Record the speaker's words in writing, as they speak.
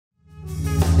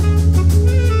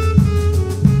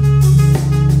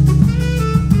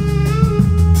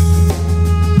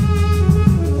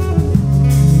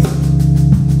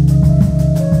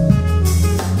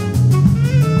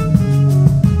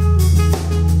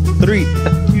3,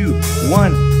 2,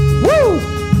 1. Woo!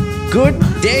 Good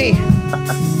day,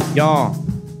 y'all.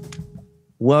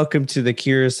 Welcome to the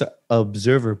Curious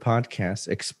Observer podcast,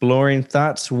 exploring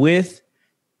thoughts with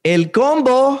El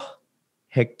Combo,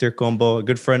 Hector Combo, a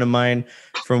good friend of mine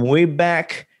from way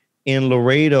back in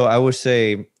Laredo. I would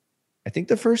say, I think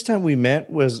the first time we met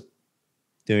was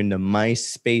during the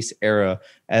MySpace era.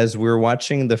 As we're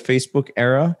watching the Facebook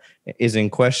era is in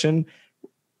question,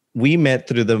 we met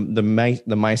through the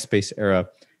MySpace era.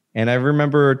 And I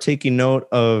remember taking note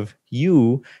of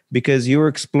you because you were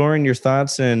exploring your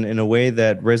thoughts in a way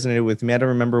that resonated with me. I don't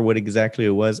remember what exactly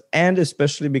it was. And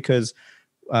especially because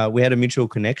we had a mutual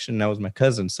connection. That was my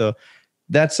cousin. So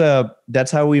that's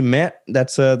how we met.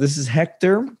 This is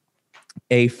Hector,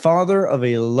 a father of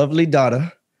a lovely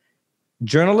daughter,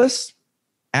 journalist,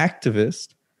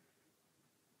 activist.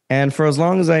 And for as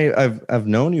long as I've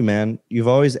known you, man, you've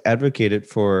always advocated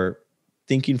for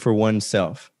thinking for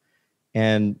oneself.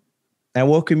 And I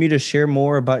welcome you to share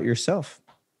more about yourself.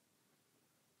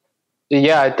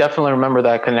 Yeah, I definitely remember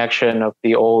that connection of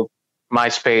the old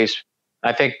MySpace.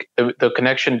 I think the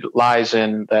connection lies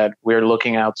in that we're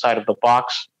looking outside of the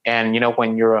box. And,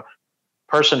 when you're a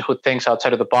person who thinks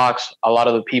outside of the box, a lot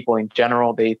of the people in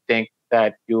general, they think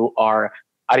that you are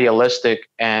idealistic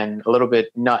and a little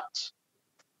bit nuts.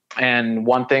 And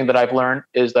one thing that I've learned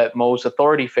is that most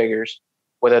authority figures,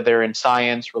 whether they're in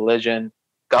science, religion,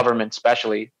 government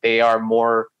especially, they are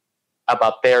more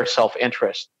about their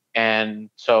self-interest. And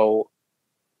so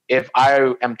if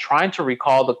I am trying to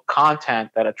recall the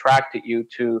content that attracted you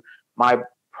to my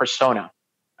persona,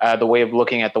 the way of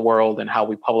looking at the world and how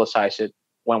we publicize it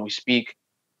when we speak,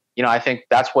 I think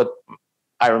that's what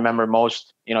I remember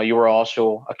most. You were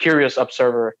also a curious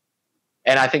observer.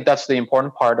 And I think that's the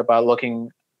important part about looking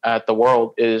at the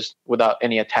world is without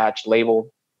any attached label.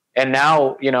 And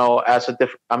now,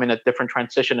 I'm in a different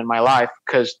transition in my life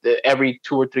because every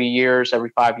 2 or 3 years,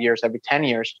 every 5 years, every 10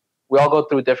 years, we all go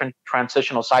through different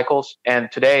transitional cycles.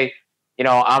 And today,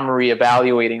 I'm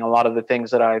reevaluating a lot of the things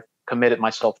that I've committed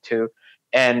myself to.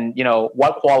 And,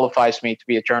 what qualifies me to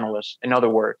be a journalist? In other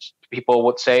words, people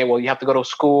would say, well, you have to go to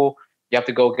school, you have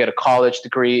to go get a college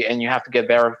degree, and you have to get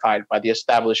verified by the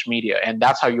established media. And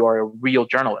that's how you are a real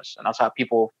journalist. And that's how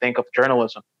people think of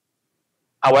journalism.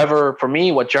 However, for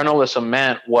me, what journalism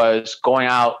meant was going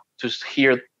out to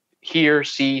hear,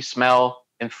 see, smell,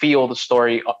 and feel the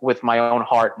story with my own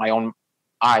heart, my own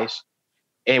eyes.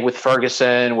 And with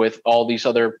Ferguson, with all these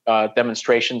other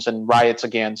demonstrations and riots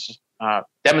against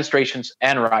demonstrations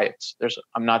and riots.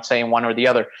 I'm not saying one or the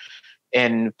other.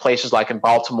 In places like in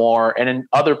Baltimore and in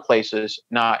other places,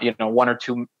 not one or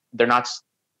two, they're not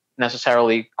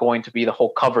necessarily going to be the whole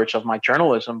coverage of my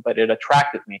journalism, but it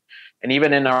attracted me. And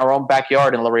even in our own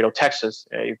backyard in Laredo, Texas,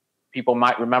 people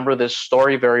might remember this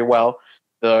story very well.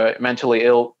 The mentally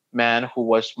ill man who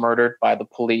was murdered by the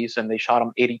police and they shot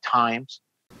him 80 times.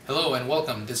 Hello and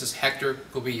welcome. This is Hector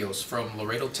Cubillos from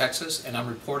Laredo, Texas, and I'm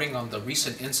reporting on the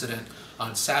recent incident.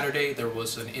 On Saturday, there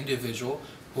was an individual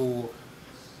who,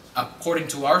 according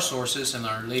to our sources and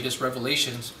our latest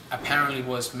revelations, apparently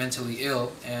was mentally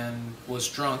ill and was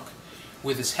drunk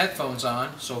with his headphones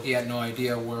on, so he had no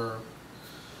idea where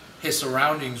his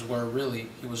surroundings were really.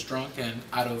 He was drunk and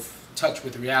out of touch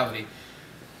with reality.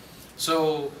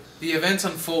 So the events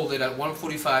unfolded at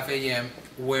 1:45 a.m.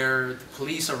 where the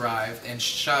police arrived and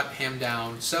shot him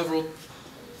down several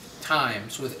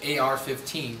times with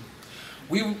AR-15.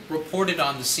 We reported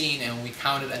on the scene and we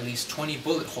counted at least 20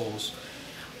 bullet holes.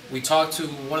 We talked to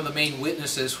one of the main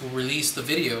witnesses who released the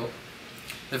video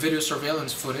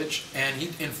surveillance footage, and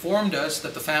he informed us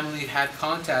that the family had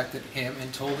contacted him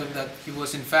and told him that he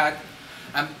was in fact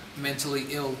a mentally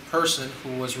ill person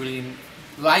who was really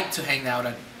liked to hang out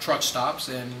at truck stops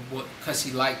and because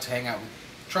he liked to hang out with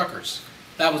truckers.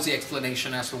 That was the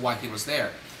explanation as to why he was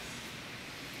there.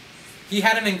 He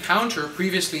had an encounter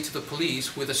previously to the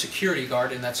police with a security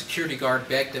guard, and that security guard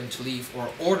begged him to leave or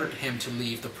ordered him to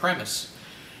leave the premise.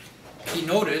 He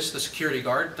noticed, the security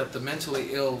guard, that the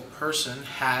mentally ill person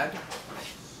had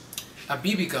a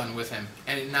BB gun with him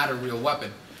and not a real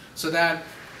weapon. So that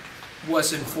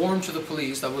was informed to the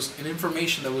police. That was an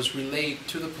information that was relayed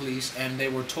to the police, and they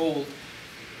were told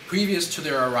previous to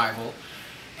their arrival.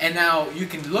 And now you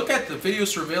can look at the video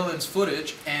surveillance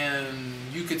footage and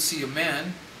you could see a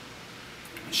man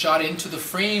shot into the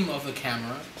frame of the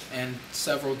camera and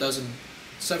several dozen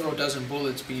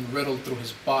bullets being riddled through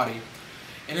his body.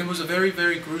 And it was a very,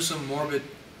 very gruesome, morbid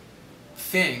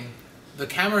thing. The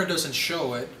camera doesn't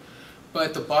show it,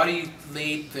 but the body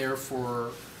laid there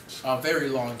for a very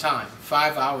long time,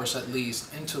 5 hours at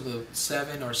least, until the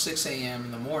 7 or 6 a.m.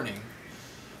 in the morning.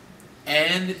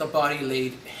 and the body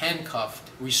laid handcuffed,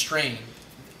 restrained.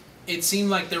 It seemed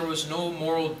like there was no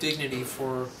moral dignity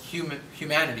for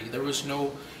humanity. There was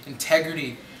no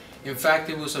integrity. In fact,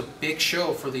 it was a big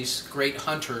show for these great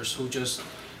hunters who just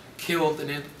killed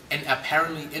an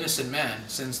apparently innocent man,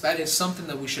 since that is something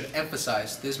that we should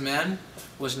emphasize. This man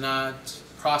was not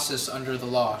processed under the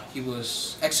law. He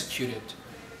was executed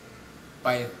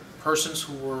by persons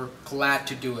who were glad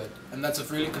to do it, and that's a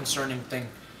really concerning thing.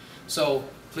 So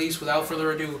please, without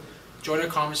further ado, join our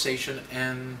conversation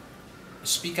and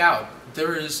speak out.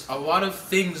 There is a lot of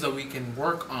things that we can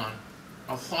work on,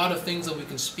 a lot of things that we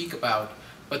can speak about,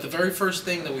 but the very first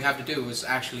thing that we have to do is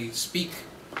actually speak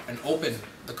and open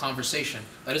the conversation.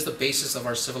 That is the basis of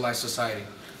our civilized society.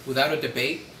 Without a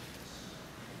debate,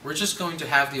 we're just going to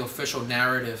have the official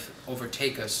narrative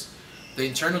overtake us. The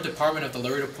internal department of the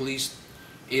Laredo Police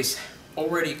is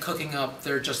already cooking up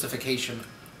their justification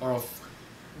of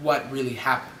what really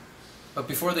happened. But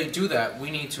before they do that,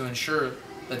 we need to ensure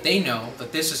that they know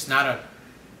that this is not a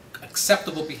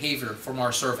acceptable behavior from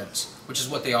our servants, which is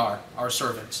what they are, our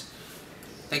servants.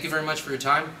 Thank you very much for your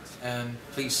time, and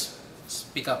please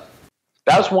speak up.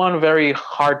 That's one very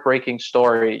heartbreaking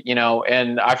story,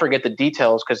 and I forget the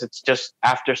details because it's just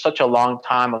after such a long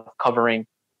time of covering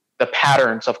the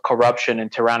patterns of corruption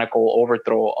and tyrannical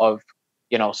overthrow of,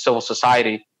 civil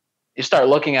society, you start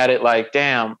looking at it like,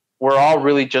 damn, we're all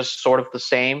really just sort of the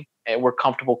same, and we're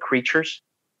comfortable creatures,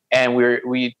 and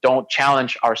we don't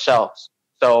challenge ourselves.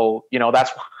 So,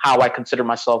 that's how I consider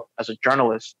myself as a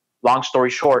journalist. Long story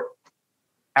short,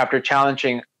 after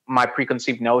challenging my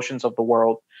preconceived notions of the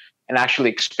world and actually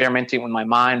experimenting with my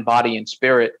mind, body, and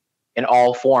spirit in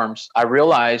all forms, I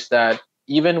realized that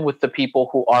even with the people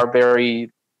who are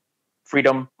very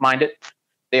freedom-minded,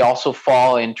 they also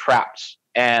fall in traps.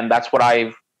 And that's what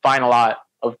I find a lot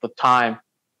of the time,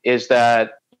 is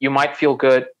that you might feel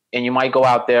good and you might go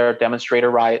out there, demonstrate a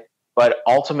right, but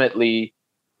ultimately,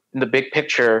 in the big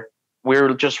picture,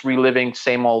 we're just reliving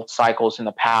same old cycles in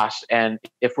the past. And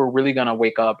if we're really going to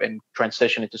wake up and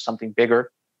transition into something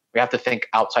bigger, we have to think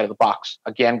outside of the box.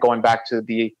 Again, going back to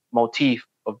the motif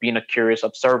of being a curious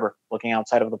observer, looking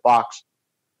outside of the box,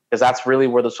 because that's really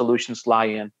where the solutions lie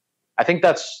in. I think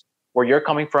that's where you're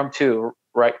coming from too,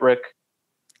 right, Rick?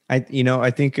 I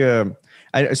think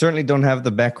I certainly don't have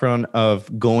the background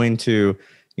of going to,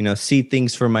 see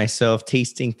things for myself,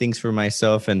 tasting things for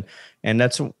myself,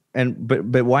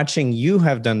 but watching you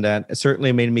have done that, it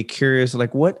certainly made me curious.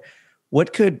 Like, what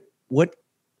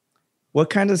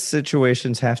kind of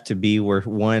situations have to be where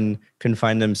one can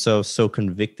find themselves so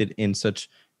convicted in such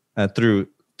through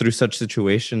such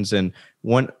situations? And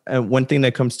one thing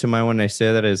that comes to mind when I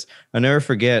say that is, I'll never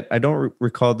forget. I don't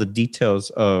recall the details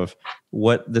of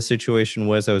what the situation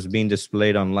was that was being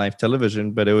displayed on live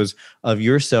television, but it was of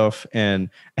yourself and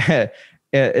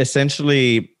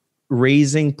essentially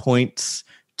raising points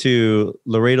to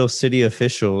Laredo City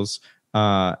officials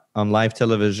on live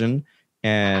television,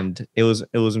 and it was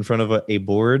in front of a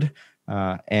board,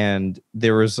 and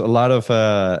there was a lot of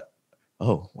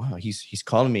oh wow, he's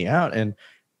calling me out, and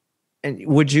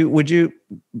would you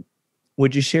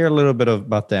share a little bit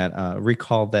about that?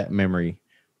 Recall that memory.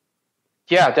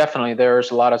 Yeah, definitely.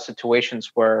 There's a lot of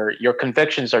situations where your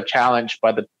convictions are challenged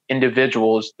by the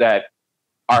individuals that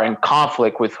are in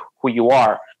conflict with who you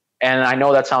are. And I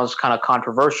know that sounds kind of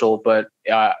controversial, but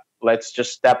let's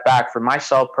just step back. For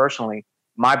myself personally,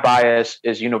 my bias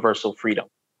is universal freedom.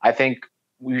 I think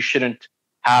we shouldn't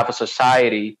have a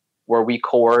society where we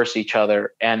coerce each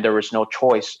other and there is no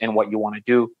choice in what you want to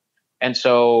do. And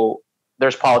so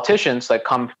there's politicians that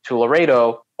come to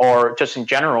Laredo, or just in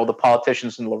general, the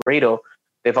politicians in Laredo,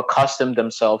 they've accustomed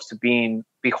themselves to being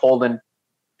beholden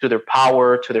to their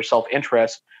power, to their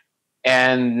self-interest,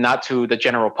 and not to the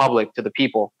general public, to the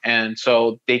people. And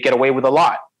so they get away with a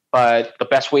lot. But the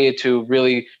best way to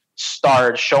really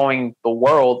start showing the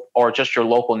world, or just your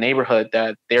local neighborhood,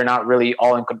 that they're not really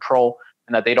all in control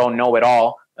and that they don't know it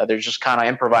all, that they're just kind of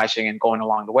improvising and going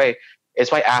along the way,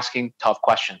 is by asking tough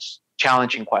questions,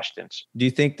 challenging questions. Do you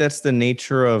think that's the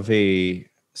nature of a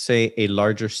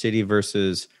larger city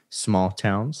versus small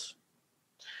towns?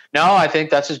 No, I think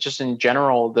that's just in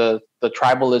general the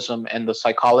tribalism and the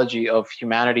psychology of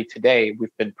humanity today.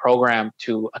 We've been programmed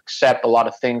to accept a lot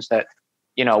of things that,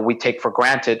 we take for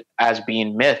granted as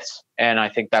being myths. And I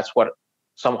think that's what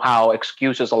somehow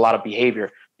excuses a lot of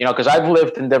behavior, because I've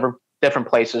lived in different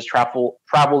places,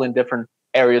 travel in different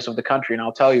areas of the country. And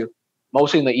I'll tell you,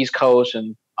 mostly in the East Coast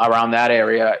and around that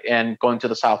area, and going to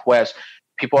the Southwest,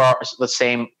 people are the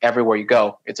same everywhere you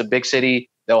go. It's a big city.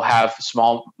 They'll have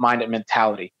small-minded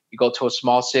mentality. You go to a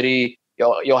small city,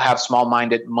 you'll have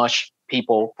small-minded mush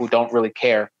people who don't really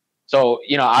care. So,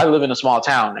 I live in a small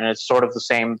town, and it's sort of the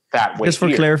same that way. Just for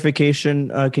here. clarification,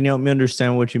 can you help me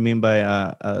understand what you mean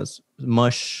by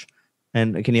mush?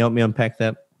 And can you help me unpack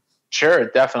that? Sure,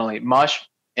 definitely. Mush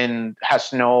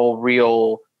has no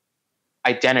real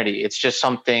identity. It's just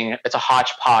something. It's a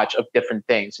hodgepodge of different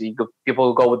things. People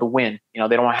who go with the wind. They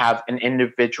don't have an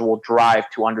individual drive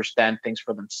to understand things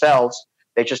for themselves.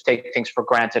 They just take things for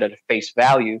granted at face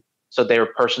value. So their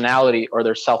personality or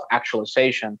their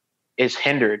self-actualization is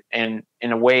hindered, and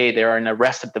in a way they're in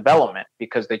arrested development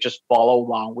because they just follow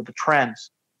along with the trends.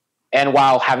 And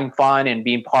while having fun and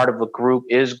being part of a group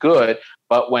is good,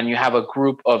 but when you have a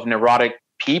group of neurotic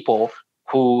people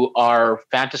who are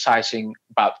fantasizing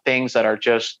about things that are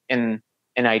just in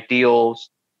ideal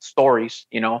stories,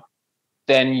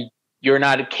 then you're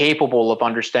not capable of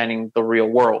understanding the real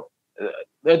world.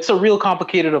 It's a real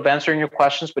complicated of answering your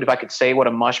questions, but if I could say what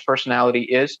a mush personality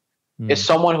is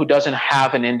someone who doesn't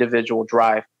have an individual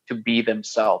drive to be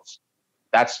themselves.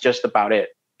 That's just about it.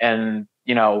 And,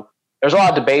 there's a lot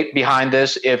of debate behind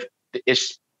this, if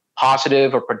it's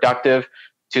positive or productive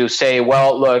to say,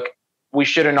 well, look, we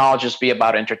shouldn't all just be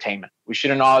about entertainment. We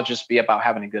shouldn't all just be about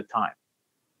having a good time.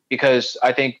 Because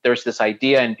I think there's this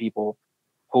idea in people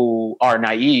who are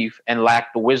naive and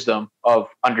lack the wisdom of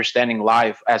understanding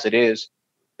life as it is,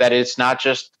 that it's not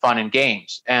just fun and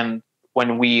games. And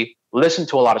when we listen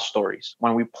to a lot of stories,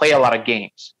 when we play a lot of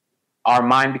games, our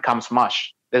mind becomes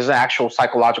mush. There's actual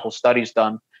psychological studies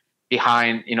done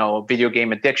behind, video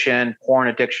game addiction, porn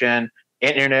addiction,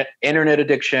 internet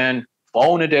addiction,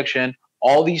 phone addiction.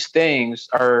 All these things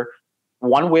are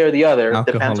one way or the other.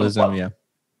 Alcoholism,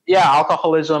 yeah,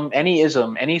 alcoholism, any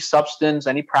ism, any substance,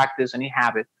 any practice, any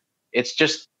habit. It's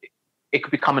just, it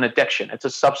could become an addiction. It's a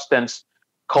substance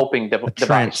coping device.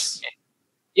 Trance.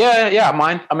 Yeah,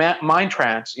 mind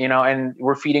trance, and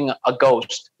we're feeding a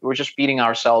ghost. We're just feeding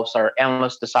ourselves our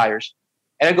endless desires.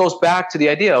 And it goes back to the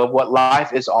idea of what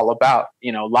life is all about.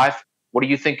 Life, what do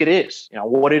you think it is?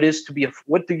 What do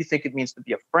you think it means to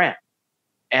be a friend?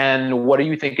 And what do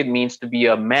you think it means to be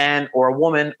a man or a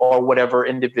woman or whatever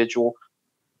individual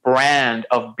brand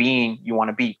of being you want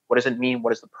to be? What does it mean?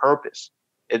 What is the purpose?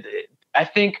 I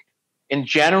think in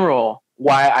general,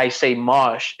 why I say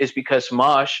mush is because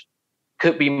mush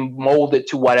could be molded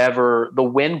to whatever the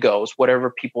wind goes,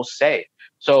 whatever people say.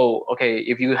 So, okay,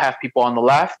 if you have people on the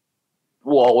left,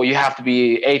 well, you have to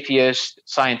be atheist,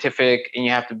 scientific, and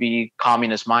you have to be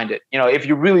communist minded. If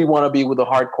you really want to be with the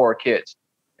hardcore kids.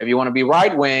 If you want to be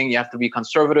right wing, you have to be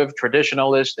conservative,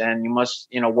 traditionalist, and you must,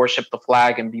 worship the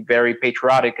flag and be very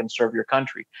patriotic and serve your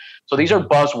country. So these are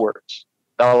buzzwords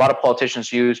that a lot of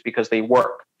politicians use because they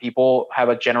work. People have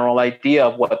a general idea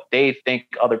of what they think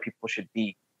other people should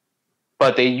be,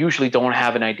 but they usually don't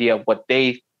have an idea of what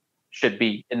they should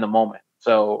be in the moment.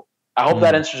 So I hope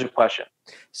that answers your question.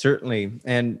 Certainly.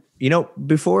 And,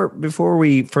 before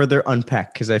we further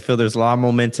unpack, because I feel there's a lot of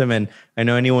momentum, and I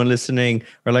know anyone listening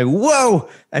are like, whoa,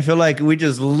 I feel like we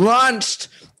just launched.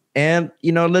 And,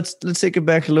 let's take it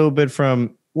back a little bit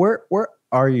from where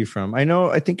are you from?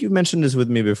 I think you mentioned this with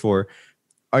me before.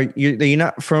 You're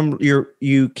not from you're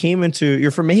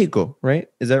from Mexico, right?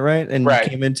 Is that right? And right.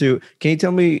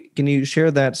 Can you share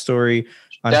that story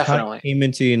on Definitely. how you came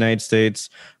into the United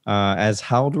States?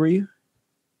 How old were you?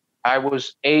 I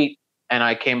was 8 and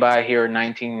I came by here in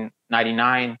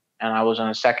 1999 and I was in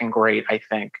the second grade, I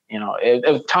think.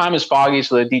 Time is foggy,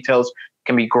 so the details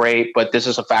can be great, but this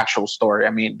is a factual story. I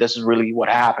mean, this is really what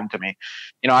happened to me.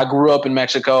 I grew up in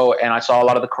Mexico and I saw a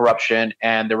lot of the corruption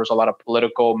and there was a lot of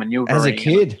political maneuvering. As a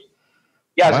kid?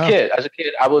 Yeah, wow. As a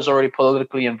kid, I was already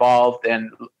politically involved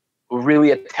and really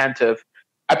attentive.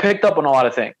 I picked up on a lot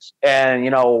of things. And,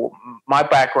 my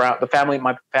background,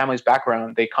 my family's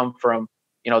background, they come from,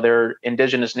 they're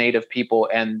indigenous native people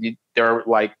and they're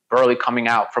like barely coming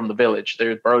out from the village.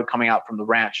 They're barely coming out from the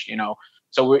ranch,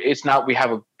 So it's not we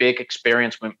have a big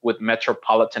experience with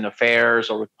metropolitan affairs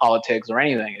or with politics or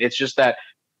anything. It's just that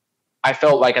I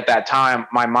felt like at that time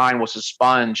my mind was a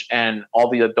sponge and all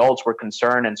the adults were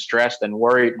concerned and stressed and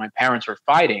worried. My parents were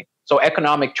fighting. So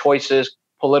economic choices,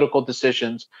 political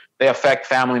decisions, they affect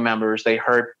family members. They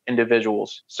hurt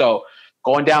individuals. So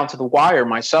going down to the wire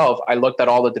myself, I looked at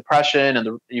all the depression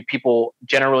and the people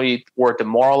generally were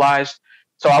demoralized.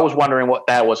 So I was wondering what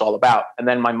that was all about. And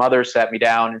then my mother sat me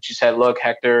down and she said, look,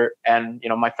 Hector, and,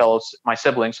 my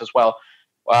siblings as well,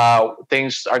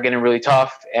 things are getting really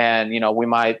tough and, we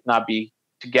might not be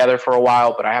together for a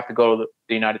while, but I have to go to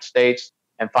the United States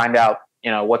and find out,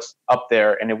 what's up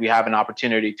there. And if we have an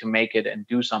opportunity to make it and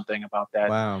do something about that.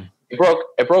 Wow.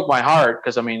 It broke my heart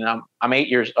because, I'm 8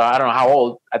 years, I don't know how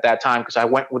old at that time because I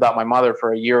went without my mother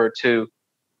for a year or two.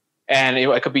 and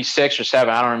it could be 6 or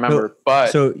 7. I don't remember.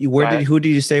 But who did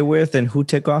you stay with, and who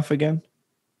took off again?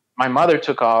 My mother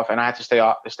took off, and I had to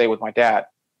stay with my dad,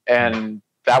 and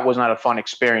that was not a fun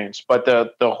experience. But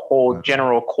the whole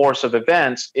general course of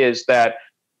events is that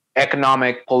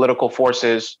economic, political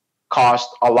forces caused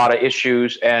a lot of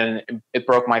issues, and it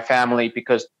broke my family,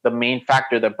 because the main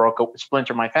factor that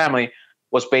splintered my family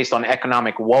was based on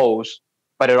economic woes,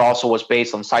 but it also was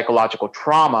based on psychological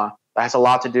trauma that has a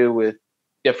lot to do with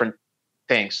different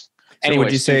things. So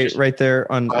would you say right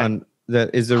there on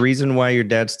that is the reason why your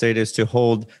dad stayed is to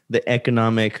hold the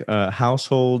economic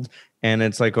household, and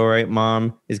it's like, all right,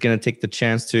 mom is going to take the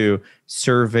chance to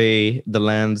survey the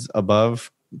lands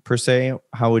above, per se?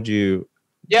 How would you?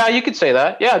 Yeah, you could say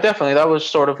that. Yeah, definitely. That was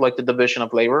sort of like the division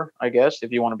of labor, I guess,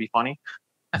 if you want to be funny.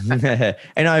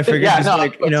 And I figured,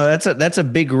 that's a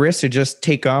big risk to just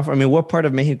take off. I mean, what part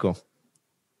of Mexico?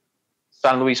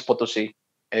 San Luis Potosí.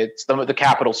 It's the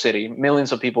capital city.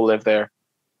 Millions of people live there,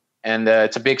 and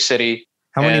it's a big city.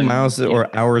 How many miles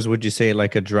or hours would you say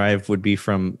like a drive would be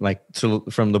from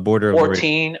the border?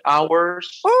 14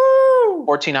 hours. Oh!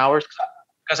 14 hours.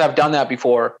 Because I've done that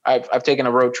before. I've taken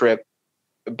a road trip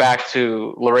back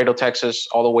to Laredo, Texas,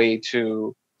 all the way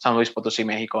to San Luis Potosí,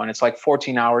 Mexico, and it's like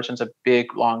 14 hours. And it's a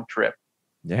big, long trip.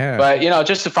 Yeah. But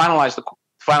just to finalize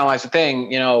the thing,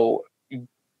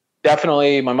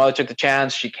 definitely my mother took the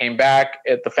chance. She came back.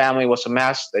 The family was a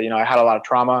mess. I had a lot of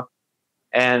trauma,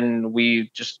 and we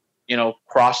just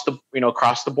crossed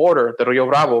the border, the Rio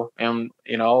Bravo, and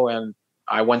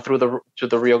I went through to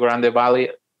the Rio Grande Valley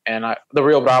and the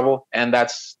Rio Bravo, and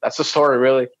that's the story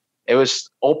really. It was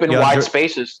open, wide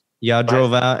spaces. Yeah,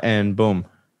 drove out and boom.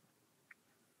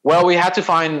 Well, we had to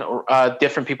find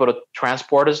different people to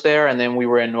transport us there, and then we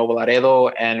were in Nuevo Laredo,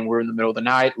 and we were in the middle of the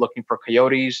night looking for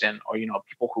coyotes or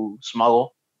people who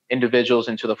smuggle individuals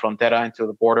into the frontera, into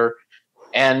the border.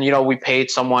 And we paid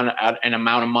someone an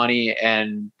amount of money,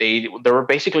 and they were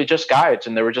basically just guides,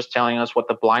 and they were just telling us what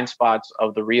the blind spots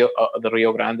of the Rio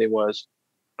Grande was.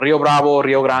 Rio Bravo,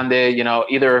 Rio Grande,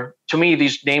 either, to me,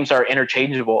 these names are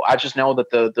interchangeable. I just know that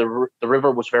the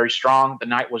river was very strong, the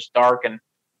night was dark, and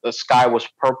the sky was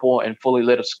purple and fully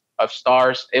lit of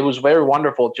stars. It was very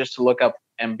wonderful just to look up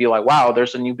and be like, wow,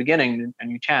 there's a new beginning, a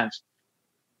new chance.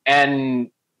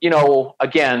 And,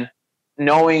 again,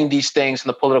 knowing these things in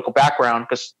the political background,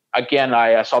 because again,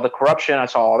 I saw the corruption, I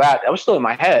saw all that. That was still in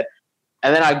my head.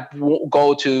 And then I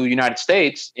go to United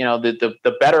States,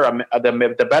 the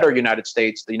better United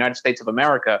States, the United States of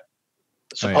America,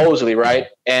 supposedly, right?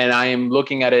 And I am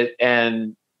looking at it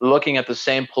and looking at the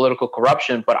same political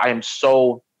corruption, but I am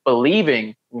so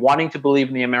wanting to believe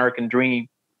in the American dream.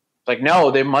 It's like,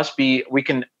 no, there must be.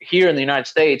 Here in the United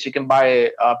States, you can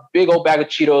buy a big old bag of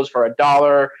Cheetos for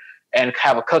 $1. And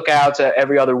have a cookout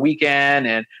every other weekend,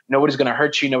 and nobody's going to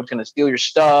hurt you. Nobody's going to steal your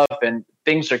stuff, and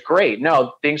things are great.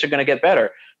 No, things are going to get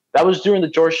better. That was during the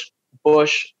George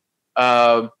Bush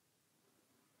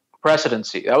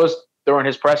presidency. That was during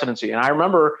his presidency. And I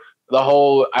remember the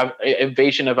whole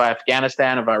invasion of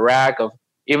Afghanistan, of Iraq,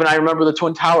 I remember the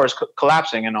Twin Towers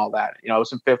collapsing and all that. I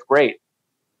was in 5th grade.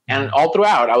 And all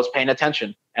throughout, I was paying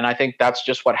attention. And I think that's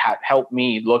just what helped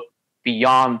me look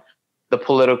beyond the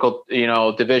political,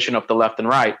 division of the left and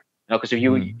right. Because if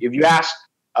you ask,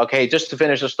 okay, just to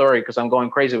finish the story, because I'm going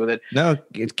crazy with it. No,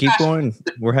 keep going.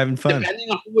 We're having fun.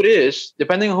 Depending on who it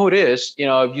is,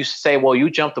 if you say, well, you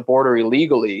jumped the border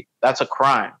illegally, that's a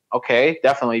crime. Okay,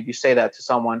 definitely. If you say that to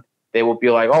someone, they will be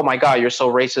like, oh my God, you're so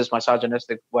racist,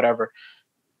 misogynistic, whatever.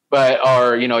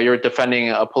 Or you're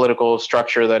defending a political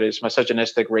structure that is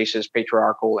misogynistic, racist,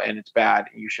 patriarchal, and it's bad,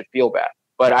 and you should feel bad.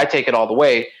 But I take it all the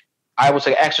way. I was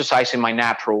exercising my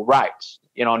natural rights,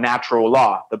 natural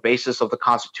law, the basis of the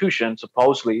Constitution.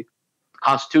 Supposedly, the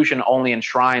Constitution only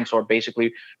enshrines or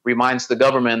basically reminds the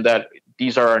government that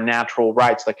these are our natural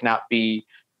rights that cannot be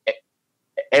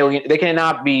they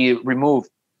cannot be removed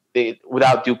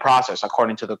without due process,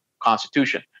 according to the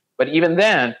Constitution. But even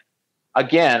then,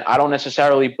 again, I don't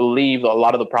necessarily believe a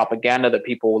lot of the propaganda that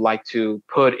people would like to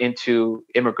put into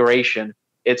immigration.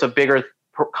 It's a bigger,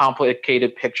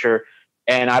 complicated picture.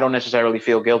 And I don't necessarily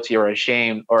feel guilty or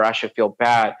ashamed or I should feel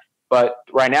bad. But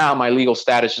right now, my legal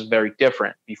status is very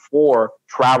different. Before,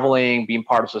 traveling, being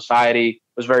part of society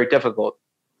was very difficult.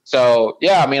 So,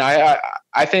 yeah, I mean,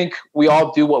 I think we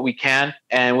all do what we can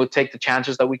and we'll take the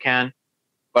chances that we can.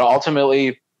 But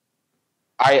ultimately,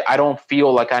 I don't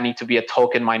feel like I need to be a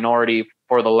token minority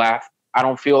for the left. I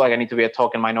don't feel like I need to be a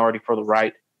token minority for the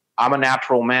right. I'm a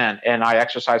natural man and I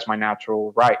exercise my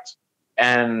natural rights.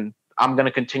 And I'm going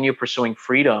to continue pursuing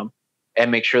freedom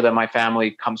and make sure that my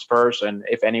family comes first. And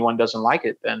if anyone doesn't like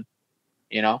it, then,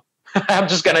 I'm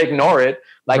just gonna ignore it.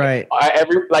 Like Right.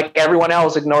 Everyone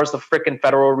else ignores the freaking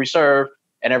Federal Reserve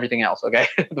and everything else. Okay,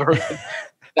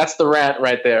 that's the rant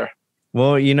right there.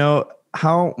 Well,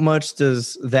 how much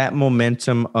does that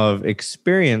momentum of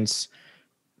experience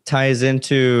ties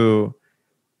into,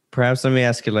 perhaps let me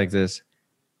ask it like this.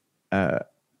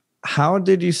 How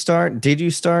did you start? Did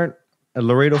you start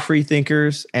Laredo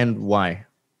Freethinkers, and why?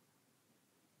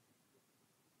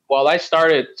 Well, I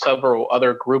started several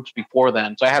other groups before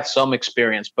then, so I had some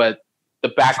experience, but the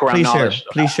background knowledge.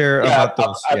 Please share about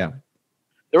those.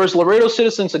 There was Laredo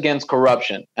Citizens Against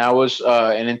Corruption. And I was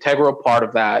an integral part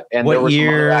of that. And what there was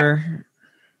year?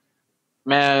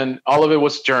 Man, all of it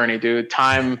was journey, dude.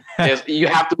 Time is. You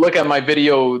have to look at my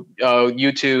video,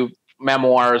 YouTube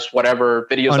memoirs, whatever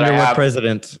videos Under that I have. what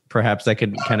president? Perhaps I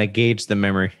could kind of gauge the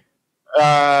memory.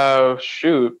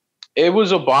 Shoot, it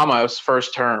was Obama's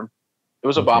first term. It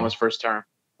was Obama's first term.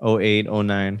 08,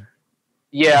 09.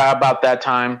 Yeah, about that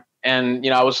time. And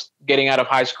I was getting out of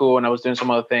high school and I was doing some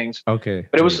other things. Okay.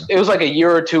 But it was like a year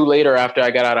or two later after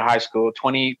I got out of high school,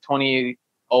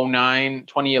 2009,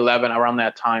 2011, around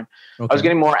that time. Okay. I was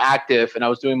getting more active and I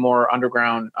was doing more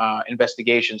underground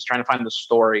investigations, trying to find the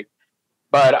story.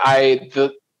 But I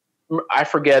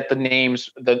forget the names,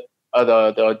 the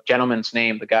gentleman's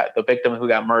name, the victim who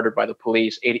got murdered by the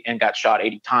police and got shot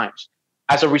 80 times.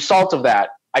 As a result of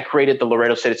that, I created the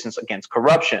Laredo Citizens Against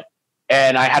Corruption.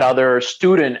 And I had other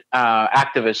student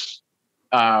activist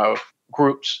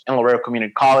groups in Laredo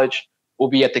Community College. We'll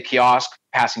be at the kiosk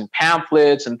passing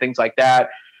pamphlets and things like that.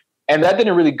 And that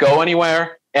didn't really go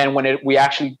anywhere. And when we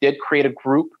actually did create a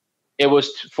group, it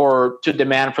was to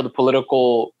demand for the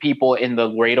political people in the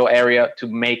Laredo area to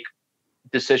make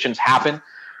decisions happen.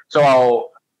 So,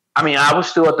 I was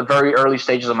still at the very early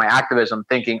stages of my activism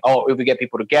thinking, if we get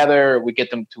people together, we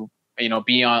get them to,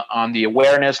 be on the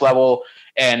awareness level,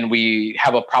 and we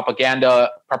have a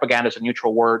propaganda is a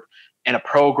neutral word, and a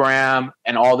program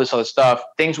and all this other stuff,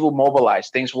 things will mobilize,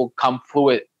 things will come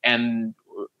fluid, and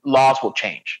laws will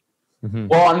change. Mm-hmm.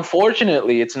 Well,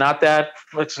 unfortunately, it's not that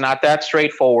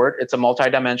straightforward. It's a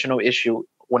multidimensional issue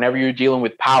whenever you're dealing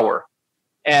with power.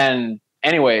 And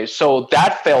anyway, so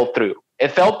that fell through.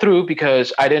 It fell through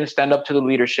because I didn't stand up to the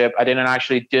leadership. I didn't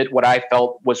actually did what I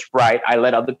felt was right. I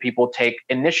let other people take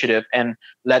initiative and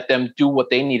let them do what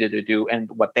they needed to do and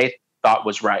what they thought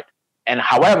was right. And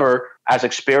however, as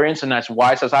experienced and as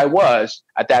wise as I was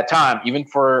at that time, even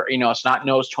for, a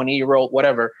snot-nosed 20-year-old,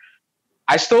 whatever,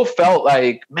 I still felt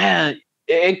like, man,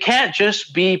 it can't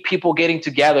just be people getting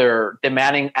together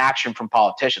demanding action from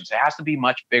politicians. It has to be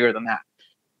much bigger than that.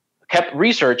 Kept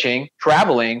researching,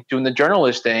 traveling, doing the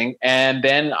journalist thing, and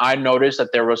then I noticed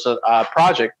that there was a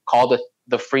project called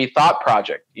the Free Thought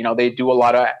Project. They do a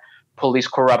lot of police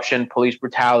corruption, police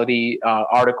brutality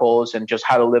articles, and just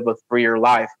how to live a freer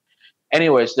life.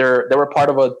 Anyways, they were part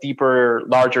of a deeper,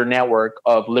 larger network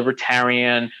of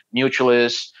libertarian,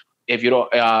 mutualists,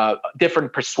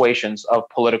 different persuasions of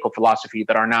political philosophy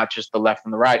that are not just the left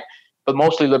and the right, but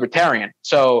mostly libertarian.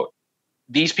 So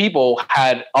these people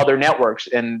had other networks,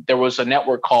 and there was a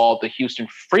network called the Houston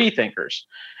Freethinkers.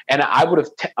 And I would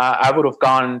have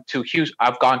gone to Houston.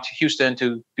 I've gone to Houston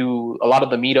to do a lot of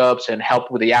the meetups and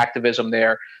help with the activism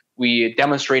there. We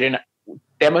demonstrated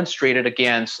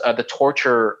against the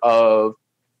torture of,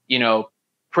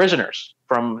 prisoners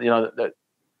from, the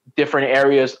different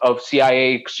areas of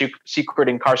CIA secret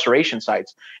incarceration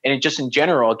sites, and just in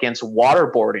general against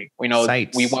waterboarding.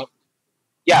 Sites. We went.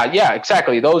 Yeah,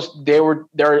 exactly. Those they were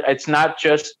there. It's not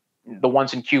just the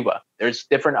ones in Cuba. There's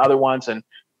different other ones, and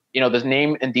the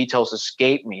name and details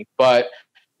escape me, but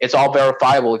it's all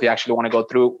verifiable if you actually want to go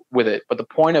through with it. But the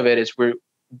point of it is,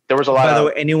 there was a lot. By the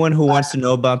way, anyone who wants to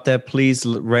know about that, please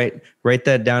write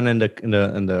that down in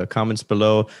the comments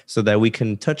below, so that we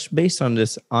can touch base on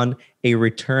this on a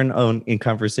return in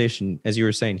conversation. As you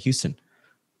were saying, Houston.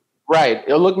 Right.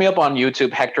 Look me up on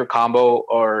YouTube, Hector Combo,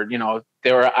 or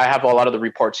I have a lot of the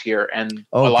reports here and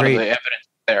a lot of the evidence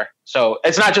there. So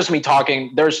it's not just me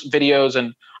talking. There's videos,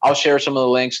 and I'll share some of the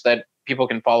links that people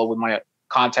can follow with my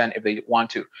content if they want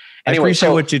to. Anyway, I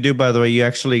appreciate what you do, by the way. You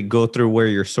actually go through where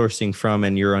you're sourcing from,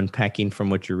 and you're unpacking from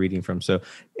what you're reading from. So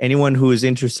anyone who is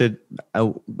interested,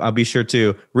 I'll be sure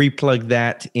to replug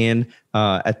that in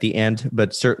at the end,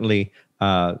 but certainly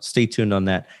stay tuned on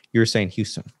that. You're saying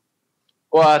Houston.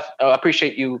 Well, I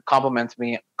appreciate you complimenting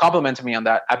me on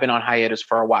that. I've been on hiatus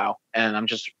for a while, and I'm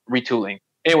just retooling.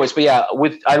 Anyways, but yeah,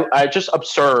 I just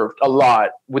observed a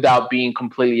lot without being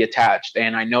completely attached,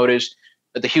 and I noticed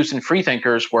that the Houston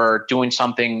Freethinkers were doing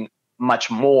something much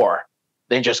more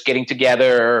than just getting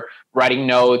together, writing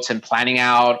notes and planning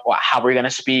out how we're going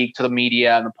to speak to the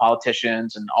media and the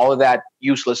politicians and all of that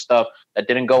useless stuff that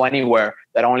didn't go anywhere,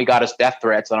 that only got us death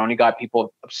threats, that only got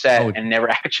people upset and never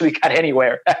actually got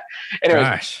anywhere. Anyways,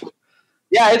 Gosh.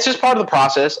 yeah, it's just part of the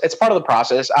process. It's part of the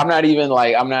process. I'm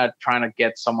not trying to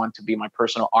get someone to be my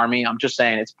personal army. I'm just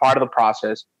saying it's part of the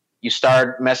process. You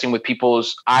start messing with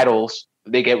people's idols,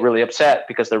 they get really upset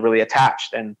because they're really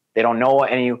attached and they don't know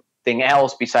anything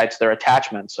else besides their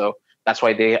attachment. So that's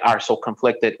why they are so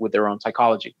conflicted with their own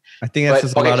psychology. I think that's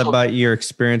just a lot about your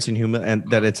experience in human, and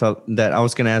that that I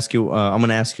was going to ask you. I'm going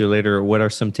to ask you later. What are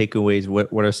some takeaways?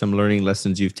 What are some learning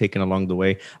lessons you've taken along the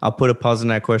way? I'll put a pause on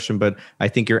that question, but I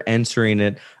think you're answering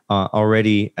it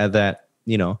already. At that,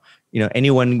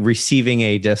 anyone receiving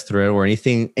a death threat or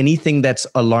anything that's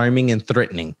alarming and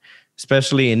threatening,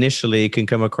 especially initially, it can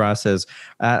come across as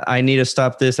I need to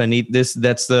stop this. I need this.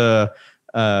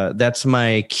 That's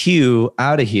my cue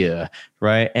out of here,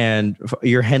 right? And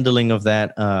your handling of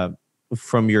that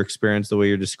from your experience, the way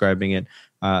you're describing it,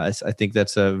 I think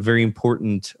that's a very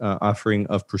important offering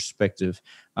of perspective,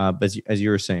 as you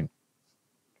were saying.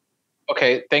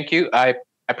 Okay, thank you. I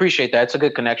appreciate that. It's a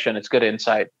good connection. It's good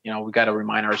insight. We got to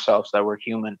remind ourselves that we're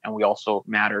human and we also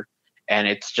matter, and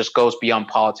it just goes beyond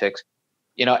politics.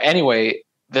 Anyway,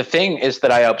 the thing is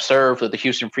that I observed that the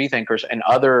Houston Freethinkers and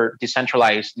other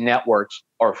decentralized networks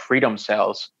or freedom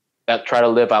cells that try to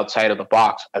live outside of the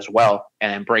box as well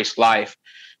and embrace life,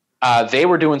 they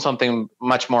were doing something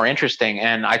much more interesting.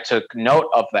 And I took note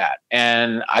of that.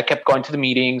 And I kept going to the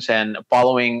meetings and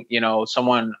following,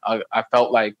 someone I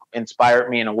felt like inspired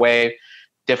me in a way,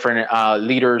 different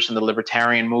leaders in the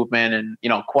libertarian movement and,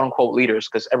 quote unquote leaders,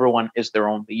 because everyone is their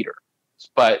own leader.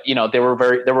 But, there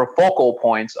were focal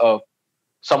points of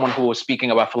someone who was speaking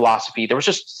about philosophy. There was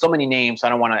just so many names. I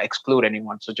don't want to exclude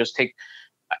anyone. So just take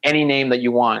any name that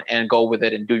you want and go with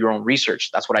it and do your own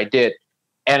research. That's what I did.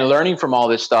 And learning from all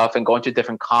this stuff and going to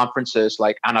different conferences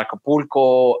like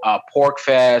Anarchapulco, Pork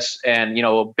Fest, and,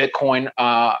 Bitcoin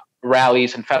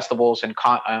rallies and festivals and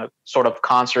sort of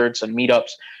concerts and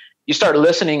meetups, you start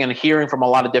listening and hearing from a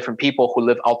lot of different people who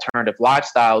live alternative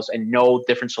lifestyles and know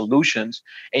different solutions.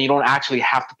 And you don't actually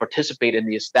have to participate in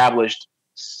the established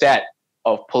set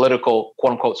of political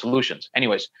quote unquote solutions.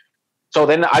 Anyways, so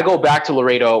then I go back to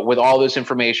Laredo with all this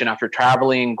information after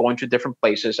traveling, going to different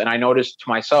places. And I noticed to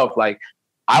myself, like,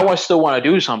 I still want to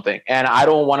do something, and I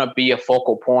don't want to be a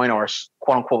focal point or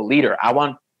quote unquote leader. I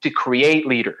want to create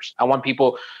leaders. I want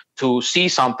people to see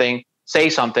something, say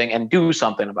something, and do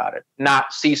something about it,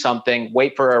 not see something,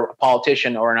 wait for a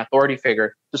politician or an authority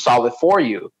figure to solve it for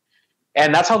you.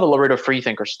 And that's how the Laredo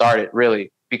Freethinkers started,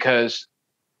 really, because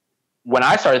when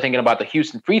I started thinking about the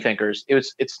Houston Freethinkers,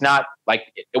 it's not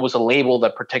like it was a label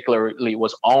that particularly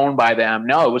was owned by them.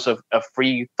 No, it was a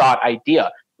free thought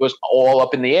idea. It was all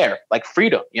up in the air, like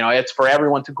freedom. It's for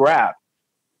everyone to grab.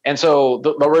 And so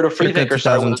the Laredo Freethinkers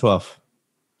started 2012.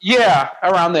 Yeah,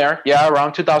 around there. Yeah,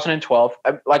 around 2012.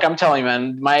 Like I'm telling you,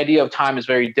 man, my idea of time is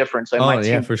very different.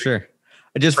 So for sure.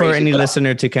 Just for any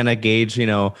listener to kind of gauge,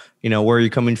 where you're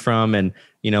coming from, and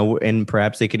and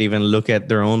perhaps they could even look at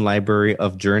their own library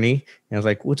of journey. And I was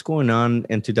like, what's going on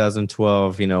in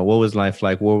 2012? What was life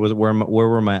like? Where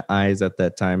were my eyes at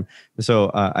that time?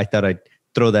 So I thought I'd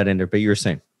throw that in there. But you were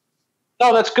saying,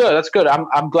 no, that's good. That's good.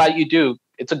 I'm glad you do.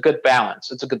 It's a good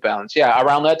balance. Yeah,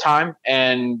 around that time,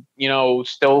 and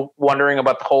still wondering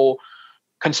about the whole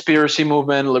conspiracy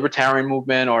movement, libertarian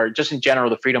movement, or just in general,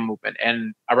 the freedom movement.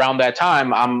 And around that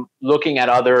time, I'm looking at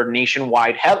other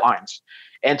nationwide headlines.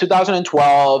 In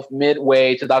 2012,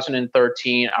 midway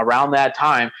 2013, around that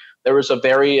time, there was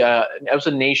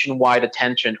a nationwide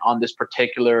attention on this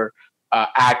particular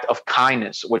act of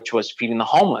kindness, which was feeding the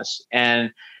homeless.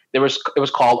 And it was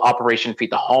called Operation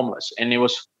Feed the Homeless. And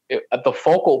at the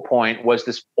focal point was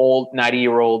this old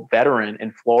 90-year-old veteran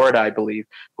in Florida, I believe,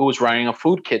 who was running a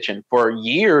food kitchen for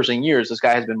years and years. This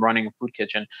guy has been running a food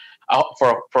kitchen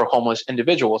for homeless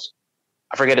individuals.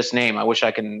 I forget his name. I wish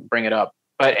I can bring it up.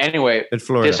 But anyway,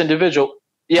 this individual,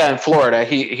 in Florida,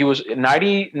 he was a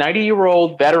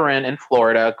 90-year-old veteran in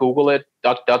Florida. Google it,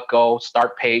 DuckDuckGo,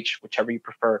 start page, whichever you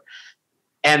prefer.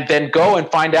 And then go and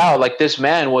find out, like, this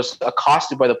man was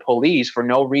accosted by the police for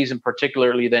no reason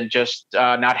particularly than just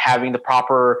not having the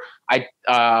proper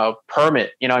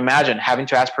permit. Imagine having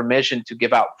to ask permission to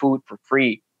give out food for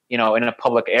free, in a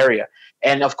public area.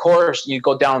 And of course, you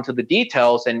go down to the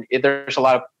details, and there's a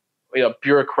lot of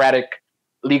bureaucratic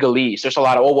legalese. There's a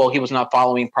lot of, he was not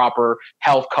following proper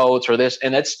health codes or this.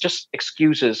 And it's just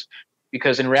excuses,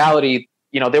 because in reality,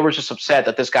 they were just upset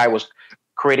that this guy was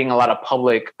creating a lot of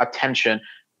public attention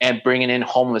and bringing in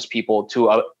homeless people to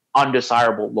an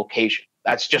undesirable location.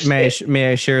 That's just it.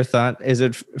 May I share a thought? Is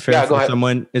it fair Yeah, go for ahead.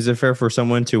 someone? Is it fair for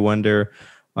someone to wonder,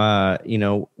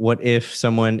 what if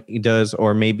someone does,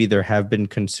 or maybe there have been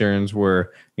concerns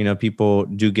where people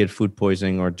do get food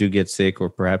poisoning or do get sick, or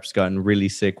perhaps gotten really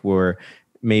sick, where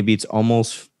maybe it's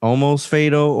almost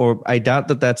fatal. Or I doubt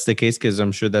that that's the case, because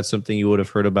I'm sure that's something you would have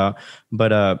heard about.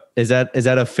 But is that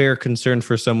a fair concern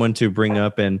for someone to bring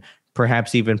up, and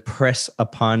perhaps even press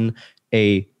upon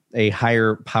a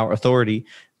higher power authority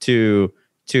to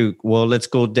well, let's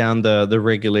go down the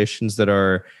regulations that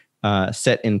are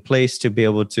set in place to be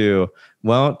able to,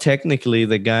 well, technically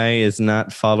the guy is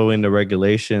not following the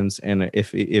regulations, and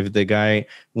if the guy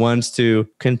wants to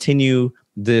continue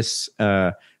this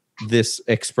this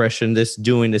expression, this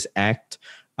act,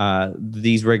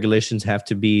 these regulations have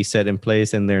to be set in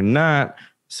place, and they're not.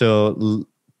 So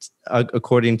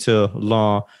according to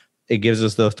law, it gives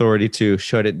us the authority to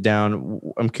shut it down.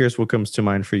 I'm curious what comes to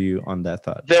mind for you on that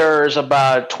thought. There's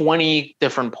about 20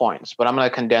 different points, but I'm going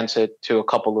to condense it to a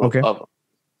couple of them.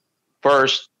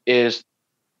 First is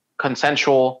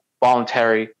consensual,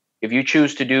 voluntary. If you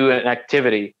choose to do an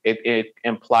activity, it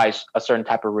implies a certain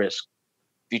type of risk.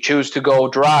 If you choose to go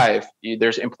drive,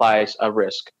 there's implies a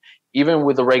risk. Even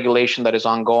with the regulation that is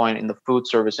ongoing in the food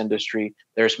service industry,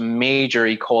 there's major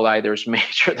E. coli,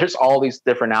 there's all these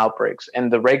different outbreaks, and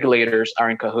the regulators are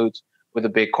in cahoots with the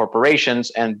big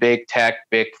corporations and big tech,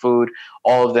 big food.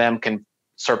 All of them can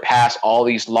surpass all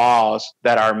these laws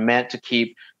that are meant to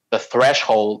keep the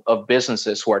threshold of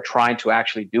businesses who are trying to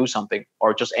actually do something,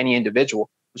 or just any individual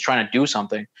who's trying to do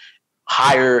something,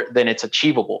 higher than it's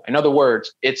achievable. In other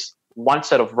words, it's one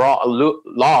set of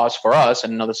laws for us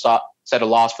and another set of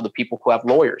laws for the people who have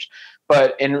lawyers.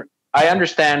 But I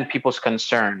understand people's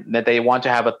concern that they want to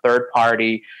have a third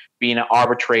party being an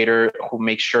arbitrator who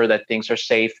makes sure that things are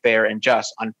safe, fair, and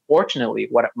just. Unfortunately,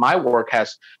 what my work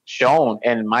has shown,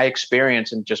 and my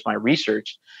experience and just my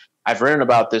research, I've written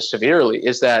about this severely,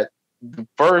 is that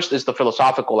first is the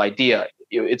philosophical idea.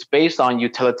 It's based on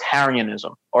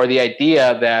utilitarianism, or the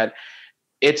idea that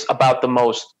it's about the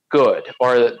most good,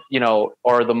 or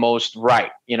the most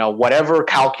right, whatever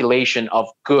calculation of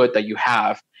good that you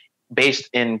have based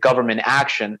in government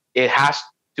action, it has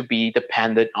to be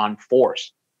dependent on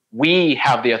force. We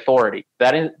have the authority.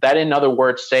 That in other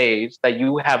words says that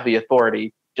you have the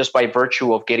authority just by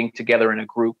virtue of getting together in a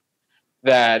group.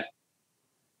 That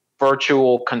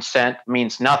virtual consent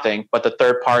means nothing, but the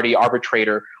third party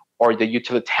arbitrator or the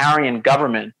utilitarian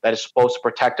government that is supposed to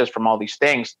protect us from all these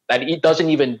things, that it doesn't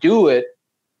even do it,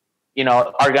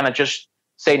 are going to just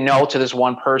say no to this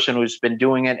one person who's been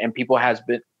doing it, and people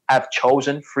have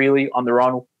chosen freely on their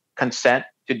own consent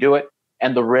to do it,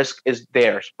 and the risk is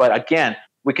theirs. But again,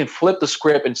 we can flip the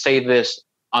script and say this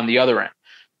on the other end.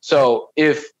 So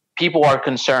if people are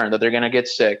concerned that they're going to get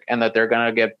sick and that they're going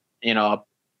to get,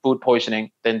 food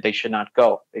poisoning, then they should not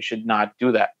go. They should not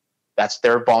do that. That's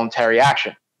their voluntary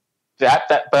action.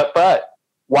 But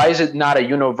why is it not a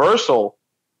universal?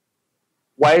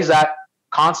 Why is that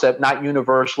concept not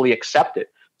universally accepted?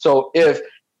 So if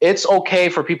it's okay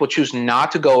for people to choose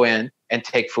not to go in and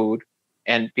take food,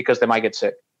 and because they might get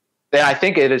sick, then I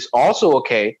think it is also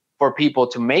okay for people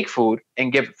to make food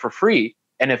and give it for free.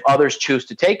 And if others choose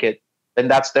to take it, then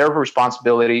that's their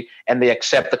responsibility, and they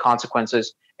accept the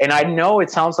consequences. And I know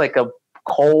it sounds like a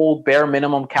cold, bare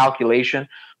minimum calculation,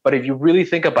 but if you really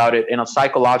think about it in a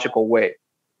psychological way,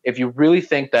 if you really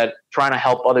think that trying to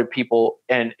help other people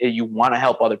and you want to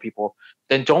help other people,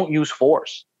 then don't use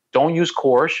force. Don't use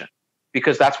coercion,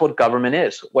 because that's what government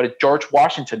is. What George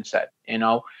Washington said,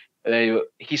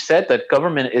 he said that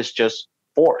government is just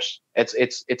force.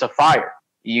 It's a fire.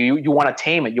 You want to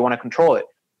tame it. You want to control it.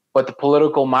 But the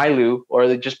political milieu,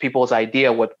 or just people's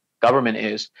idea what government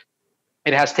is,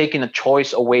 it has taken a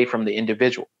choice away from the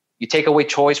individual. You take away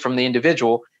choice from the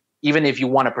individual, even if you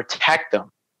want to protect them,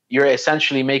 you're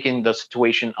essentially making the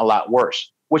situation a lot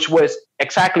worse, which was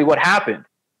exactly what happened.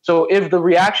 So if the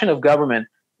reaction of government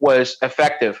was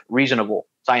effective, reasonable,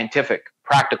 scientific,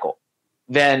 practical,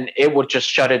 then it would just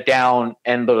shut it down,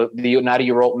 and the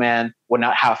 90-year-old man would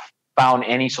not have found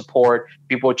any support.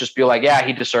 People would just be like, yeah,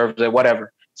 he deserves it,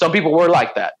 whatever. Some people were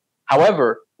like that.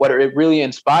 However, what it really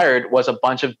inspired was a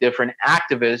bunch of different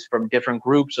activists from different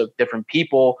groups of different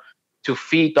people to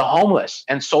feed the homeless.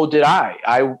 And so did I.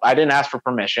 I didn't ask for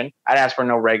permission. I didn't ask for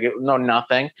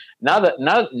nothing.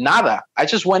 Nada. I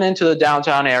just went into the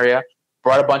downtown area,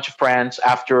 brought a bunch of friends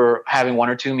after having one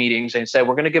or two meetings, and said,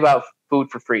 we're going to give out food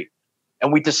for free.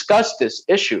 And we discussed this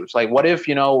issues. Like, what if,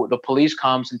 the police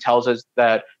comes and tells us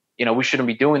that, we shouldn't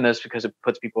be doing this because it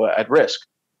puts people at risk?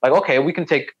 Like, okay, we can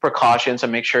take precautions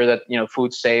and make sure that,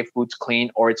 food's safe, food's clean,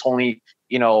 or it's only,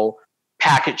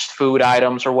 packaged food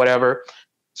items or whatever.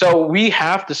 So we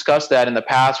have discussed that in the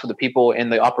past with the people in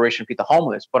the Operation Feed the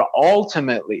Homeless. But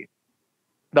ultimately,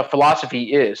 the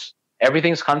philosophy is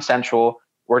everything's consensual.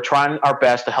 We're trying our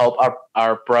best to help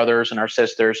our brothers and our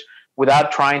sisters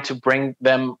without trying to bring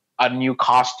them a new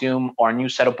costume or a new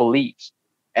set of beliefs.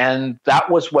 And that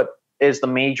was what is the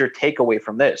major takeaway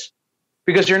from this.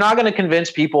 Because you're not going to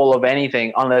convince people of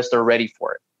anything unless they're ready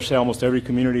for it. Say almost every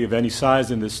community of any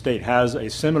size in this state has a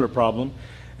similar problem,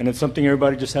 and it's something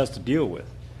everybody just has to deal with.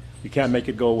 You can't make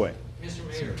it go away. Mr.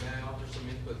 Mayor, may I offer some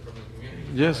input from the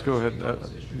community? Yes, go ahead.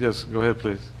 Yes, go ahead,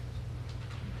 please.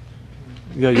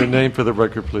 Yeah, your name for the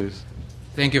record, please.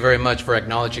 Thank you very much for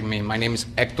acknowledging me. My name is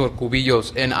Hector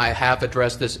Cubillos, and I have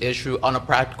addressed this issue on a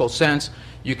practical sense.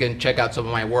 You can check out some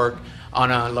of my work on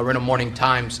Laredo Morning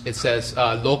Times. It says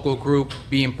local group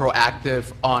being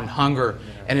proactive on hunger.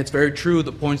 And it's very true,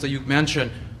 the points that you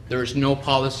mentioned. There is no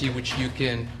policy which you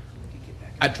can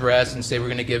address and say we're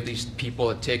going to give these people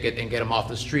a ticket and get them off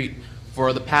the street.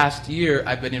 For the past year,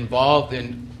 I've been involved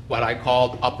in what I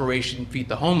called Operation Feed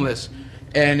the Homeless.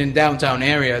 And in downtown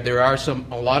area, there are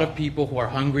a lot of people who are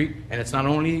hungry, and it's not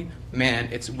only men,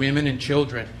 it's women and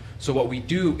children. So what we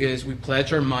do is we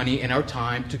pledge our money and our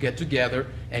time to get together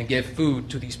and give food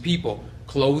to these people,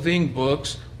 clothing,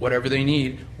 books, whatever they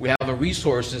need. We have the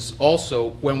resources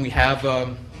also when we have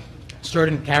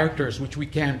certain characters which we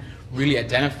can really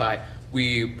identify.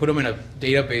 We put them in a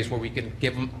database where we can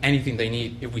give them anything they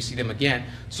need if we see them again.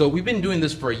 So we've been doing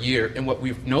this for a year, and what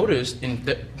we've noticed in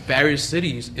the various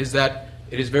cities is that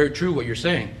it is very true what you're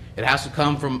saying. It has to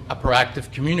come from a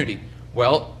proactive community.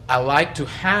 Well, I like to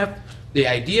have the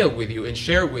idea with you and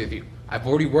share it with you. I've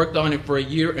already worked on it for a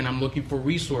year, and I'm looking for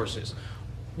resources.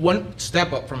 One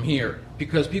step up from here,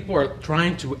 because people are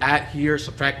trying to add here,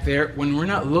 subtract there, when we're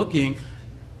not looking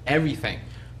everything.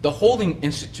 The Holding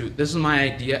Institute, this is my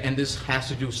idea, and this has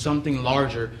to do something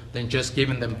larger than just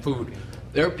giving them food.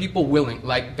 There are people willing,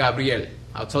 like Gabriel.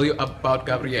 I'll tell you about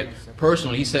Gabriel.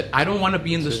 Personally, he said, I don't want to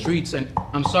be in the streets, and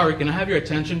I'm sorry, can I have your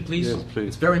attention, please? Yes, please.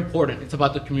 It's very important. It's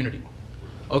about the community.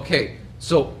 Okay,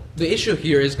 so the issue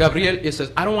here is Gabriel, it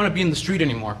says, I don't want to be in the street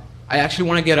anymore. I actually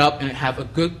want to get up and have a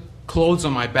good clothes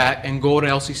on my back and go to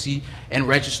LCC and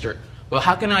register. Well,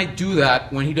 how can I do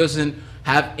that when he doesn't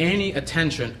have any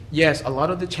attention? Yes, a lot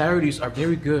of the charities are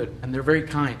very good and they're very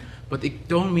kind, but they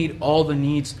don't meet all the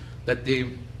needs that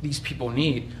these people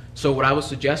need. So what I was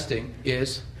suggesting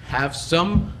is have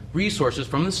some resources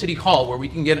from the city hall where we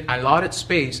can get allotted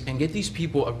space and get these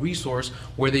people a resource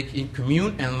where they can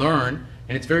commune and learn.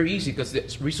 And it's very easy because the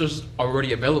resources are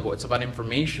already available. It's about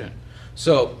information.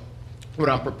 So what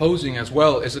I'm proposing as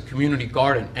well is a community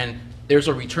garden. And there's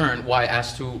a return why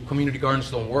as to community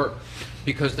gardens don't work,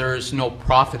 because there is no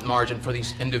profit margin for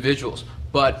these individuals.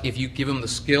 But if you give them the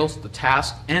skills, the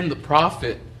task, and the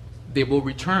profit, they will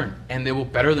return and they will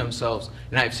better themselves.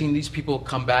 And I've seen these people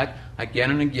come back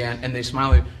again and again, and they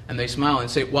smile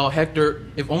and say, well, Hector,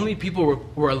 if only people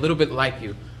were a little bit like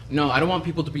you. No, I don't want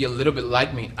people to be a little bit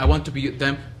like me. I want to be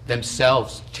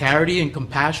themselves. Charity and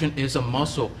compassion is a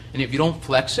muscle, and if you don't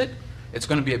flex it, it's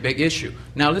going to be a big issue.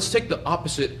 Now let's take the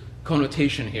opposite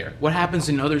connotation here. What happens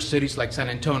in other cities like San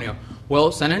Antonio?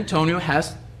 Well, San Antonio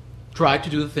has tried to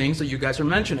do the things that you guys are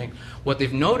mentioning. What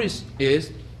they've noticed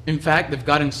is, in fact, they've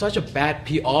gotten such a bad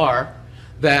PR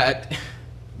that,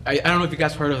 I don't know if you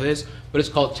guys heard of this, but it's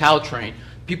called Child Train.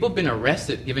 People have been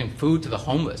arrested giving food to the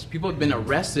homeless. People have been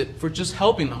arrested for just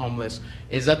helping the homeless.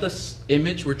 Is that the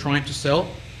image we're trying to sell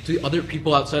to other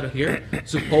people outside of here?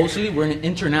 Supposedly, we're in an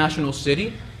international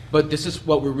city, but this is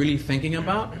what we're really thinking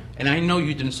about. And I know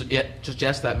you didn't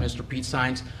suggest that, Mr. Pete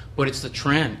Sines, but it's the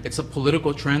trend. It's a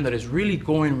political trend that is really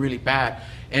going really bad.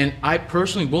 And I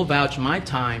personally will vouch my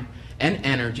time and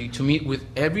energy to meet with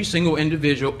every single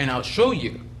individual, and I'll show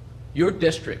you your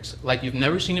districts like you've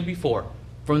never seen it before,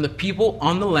 from the people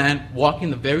on the land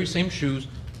walking the very same shoes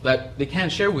that they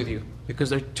can't share with you because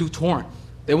they're too torn.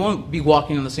 They won't be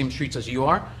walking on the same streets as you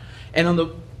are. And on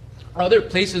the other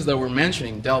places that we're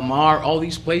mentioning, Del Mar, all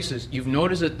these places, you've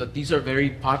noticed that these are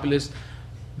very populous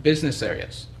business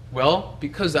areas. Well,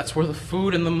 because that's where the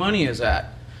food and the money is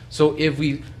at. So if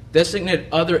we designate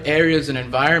other areas and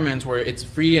environments where it's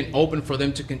free and open for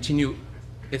them to continue,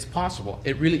 it's possible.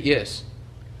 It really is.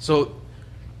 So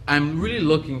I'm really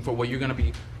looking for what you're going to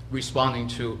be responding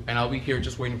to, and I'll be here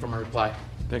just waiting for my reply.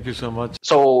 Thank you so much.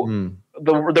 So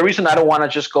the reason I don't want to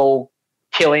just go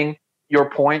killing your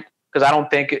point, because I don't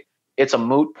think it's a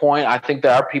moot point. I think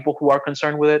there are people who are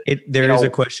concerned with it. There is a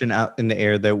question out in the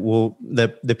air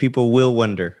that the people will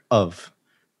wonder of.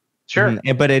 Sure.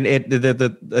 But I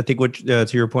think what to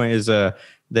your point is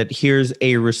that here's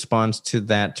a response to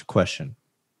that question.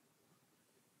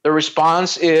 The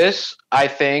response is, I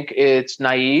think it's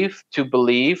naive to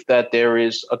believe that there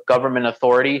is a government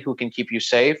authority who can keep you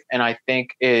safe. And I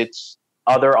think it's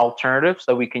other alternatives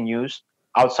that we can use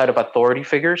outside of authority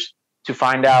figures to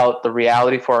find out the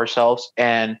reality for ourselves.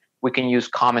 And we can use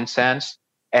common sense,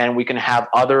 and we can have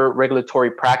other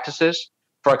regulatory practices.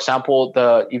 For example,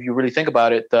 if you really think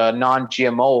about it, the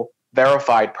non-GMO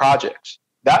verified projects.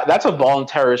 That's a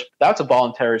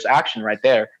voluntarist action right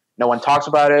there. No one talks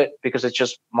about it because it's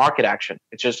just market action.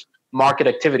 It's just market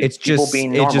activity. It's people just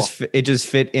being normal. it just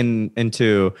fit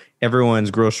into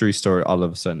everyone's grocery store all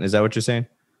of a sudden. Is that what you're saying?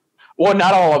 Well,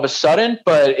 not all of a sudden,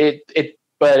 but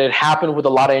it happened with a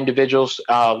lot of individuals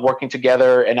working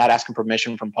together and not asking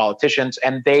permission from politicians.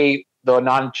 And the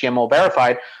non-GMO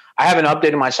verified, I haven't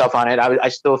updated myself on it. I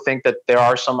still think that there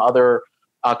are some other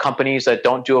companies that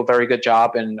don't do a very good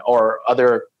job, or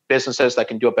other businesses that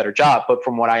can do a better job. But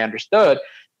from what I understood,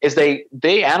 is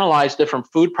they analyze different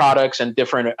food products and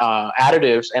different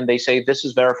additives, and they say this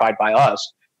is verified by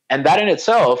us. And that in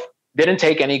itself didn't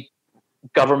take any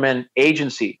government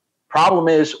agency. Problem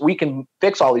is, we can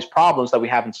fix all these problems that we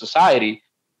have in society.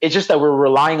 It's just that we're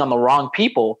relying on the wrong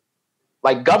people,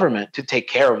 like government, to take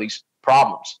care of these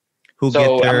problems. Who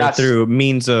get there through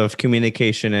means of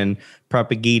communication and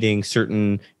propagating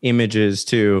certain images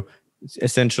to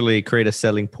essentially create a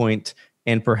selling point.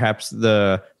 And perhaps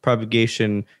the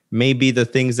propagation may be the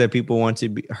things that people want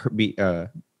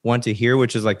to hear,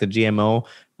 which is like the GMO.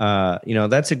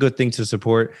 That's a good thing to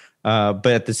support. But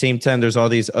at the same time, there's all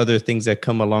these other things that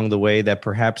come along the way that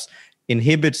perhaps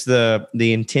inhibits the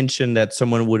intention that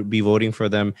someone would be voting for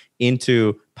them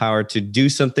into power to do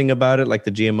something about it, like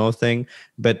the GMO thing.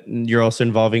 But you're also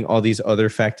involving all these other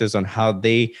factors on how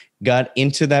they got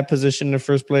into that position in the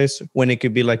first place, when it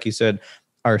could be, like you said,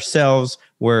 ourselves,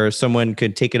 where someone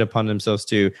could take it upon themselves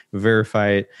to verify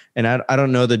it. And I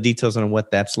don't know the details on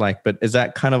what that's like, but is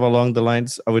that kind of along the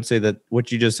lines? I would say that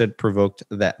what you just said provoked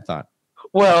that thought.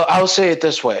 Well, I'll say it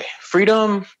this way.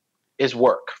 Freedom is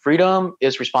work. Freedom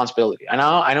is responsibility.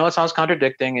 I know it sounds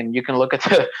contradicting, and you can look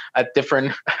at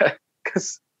different,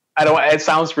 because it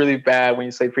sounds really bad when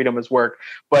you say freedom is work,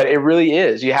 but it really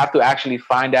is. You have to actually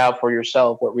find out for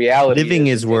yourself what reality is. Living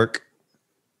is work.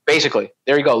 Basically,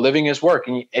 there you go. Living is work.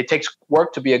 And it takes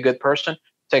work to be a good person.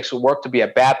 It takes work to be a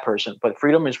bad person. But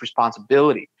freedom is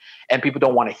responsibility. And people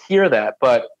don't want to hear that.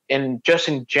 But in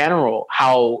general,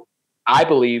 how I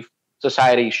believe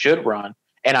society should run,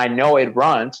 and I know it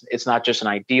runs, it's not just an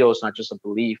ideal, it's not just a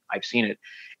belief, I've seen it,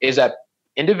 is that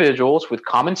individuals with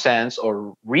common sense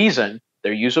or reason,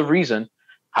 their use of reason,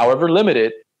 however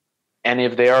limited, and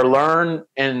if they are learned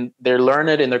in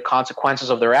their consequences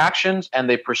of their actions, and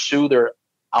they pursue their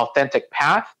authentic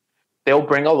path, they'll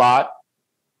bring a lot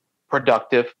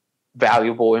productive,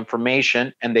 valuable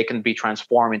information, and they can be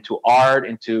transformed into art,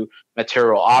 into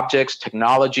material objects,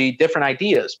 technology, different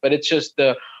ideas. But it's just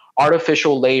the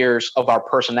artificial layers of our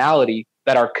personality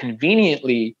that are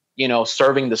conveniently,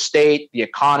 serving the state, the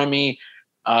economy,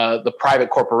 the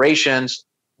private corporations.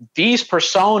 These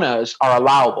personas are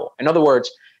allowable. In other words,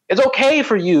 it's okay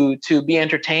for you to be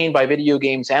entertained by video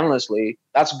games endlessly.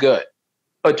 That's good.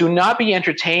 But do not be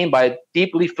entertained by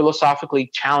deeply philosophically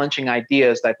challenging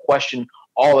ideas that question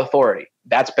all authority.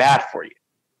 That's bad for you.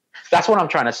 That's what I'm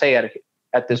trying to say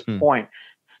at this point,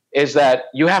 is that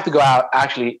you have to go out,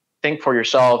 actually think for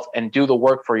yourself and do the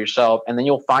work for yourself. And then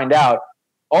you'll find out,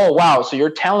 oh, wow, so you're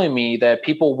telling me that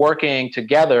people working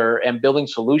together and building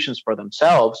solutions for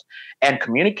themselves and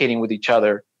communicating with each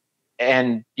other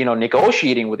and,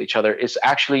 negotiating with each other is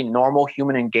actually normal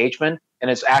human engagement.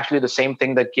 And it's actually the same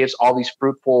thing that gives all these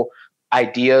fruitful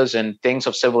ideas and things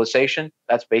of civilization.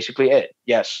 That's basically it.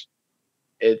 Yes.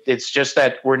 It's just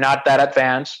that we're not that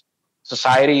advanced.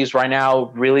 Society is right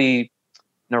now really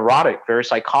neurotic, very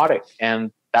psychotic.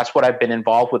 And that's what I've been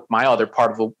involved with my other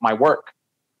part of my work.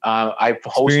 I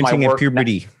host my work.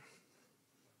 Puberty.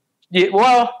 Yeah,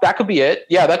 well, that could be it.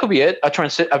 Yeah, that could be it.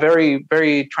 A very,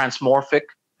 very transmorphic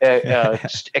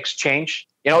exchange.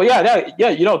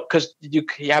 Because you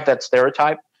have that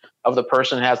stereotype of the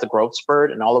person who has the growth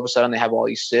spurt, and all of a sudden they have all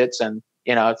these sits, and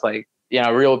it's like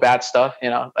real bad stuff.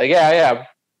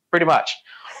 Pretty much.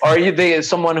 Or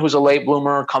someone who's a late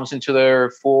bloomer comes into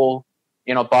their full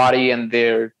body, and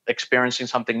they're experiencing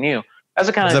something new. That's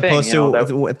the kind of thing. As opposed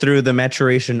to through the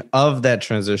maturation of that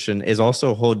transition is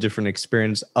also a whole different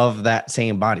experience of that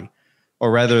same body,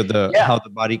 or rather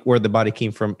where the body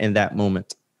came from in that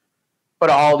moment. But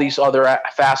all these other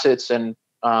facets and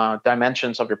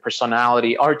dimensions of your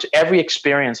personality, every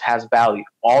experience has value.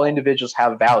 All individuals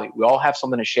have value. We all have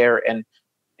something to share and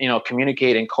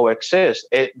communicate and coexist.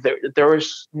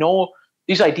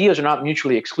 These ideas are not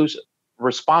mutually exclusive.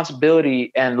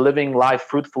 responsibility and living life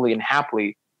fruitfully and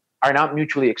happily are not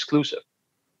mutually exclusive.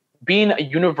 Being a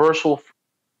universal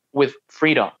with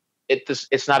freedom,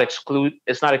 it's not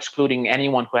excluding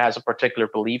anyone who has a particular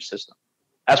belief system.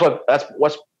 That's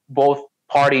what both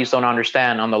parties don't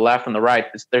understand on the left and the right.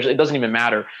 It doesn't even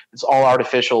matter. It's all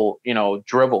artificial,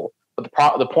 drivel. But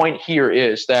the point here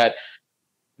is that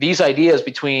these ideas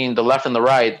between the left and the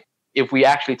right, if we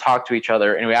actually talk to each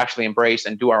other and we actually embrace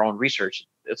and do our own research,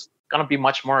 it's going to be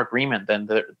much more agreement than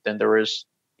there is,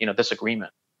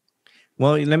 disagreement.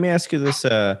 Well, let me ask you this.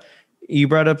 You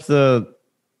brought up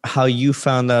how you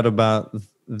found out about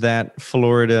that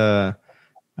Florida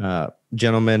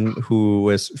gentleman who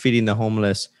was feeding the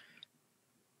homeless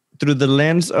through the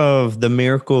lens of the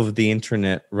miracle of the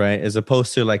internet, right? As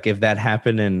opposed to like if that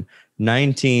happened in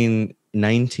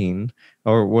 1919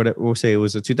 or what we'll say it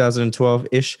was a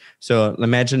 2012-ish. So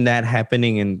imagine that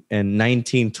happening in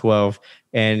 1912,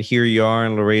 and here you are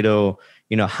in Laredo.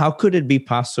 How could it be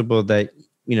possible that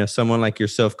someone like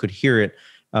yourself could hear it,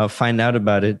 find out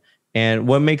about it, and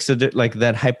what makes it like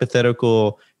that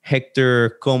hypothetical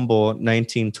Hector Combo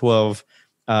 1912?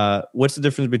 What's the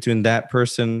difference between that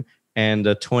person and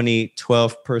the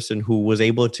 2012 person who was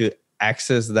able to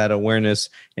access that awareness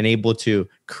and able to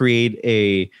create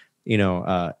a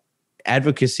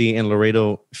advocacy in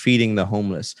Laredo feeding the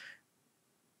homeless?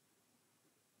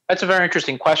 That's a very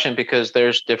interesting question because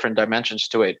there's different dimensions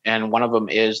to it. And one of them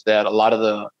is that a lot of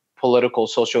the political,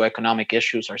 socioeconomic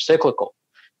issues are cyclical.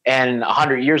 And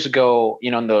 100 years ago,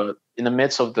 in the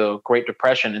midst of the Great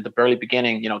Depression, in the very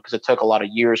beginning, because it took a lot of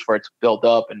years for it to build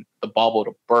up and the bubble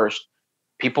to burst,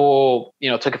 people,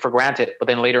 took it for granted. But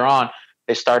then later on,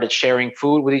 they started sharing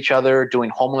food with each other,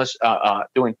 doing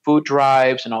doing food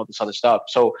drives and all this other stuff.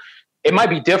 So it might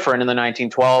be different in the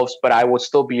 1912s, but I would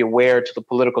still be aware to the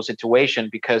political situation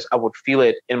because I would feel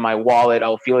it in my wallet. I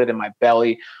would feel it in my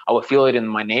belly. I would feel it in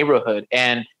my neighborhood.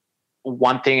 And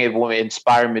one thing it will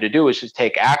inspire me to do is just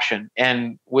take action.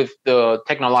 And with the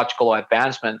technological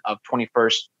advancement of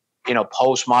 21st,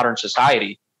 postmodern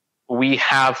society, we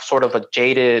have sort of a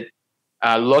jaded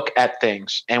look at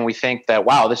things, and we think that,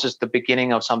 wow, this is the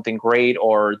beginning of something great,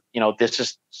 or this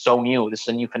is so new, this is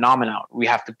a new phenomenon, we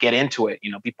have to get into it,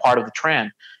 be part of the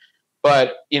trend.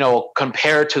 But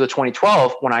compared to the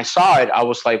 2012, when I saw it, I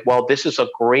was like, well, this is a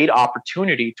great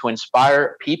opportunity to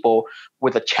inspire people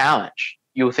with a challenge.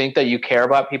 You think that you care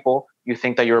about people, you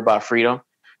think that you're about freedom,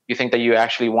 you think that you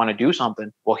actually want to do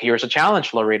something. Well, here's a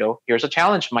challenge, Laredo. Here's a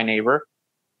challenge, my neighbor.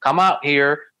 Come out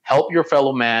here, help your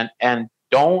fellow man, and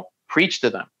don't preach to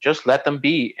them. Just let them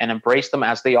be and embrace them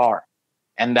as they are.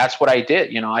 And that's what I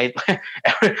did.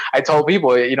 I told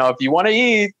people, if you want to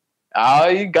eat,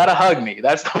 you gotta hug me.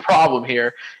 That's the problem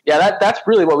here. Yeah, that's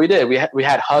really what we did. We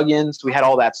had hug-ins, we had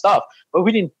all that stuff, but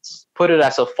we didn't put it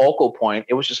as a focal point.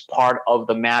 It was just part of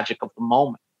the magic of the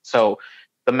moment. So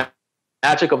the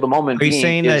magic of the moment. Are you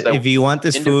saying that if you want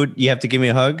this food, you have to give me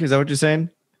a hug? Is that what you're saying?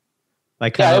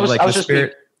 Like kind of like the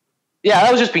spirit. Yeah,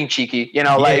 I was just being cheeky.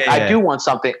 I do want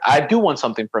something. I do want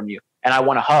something from you, and I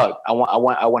want a hug. I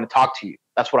want to talk to you.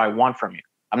 That's what I want from you.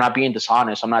 I'm not being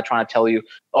dishonest. I'm not trying to tell you,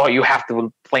 oh, you have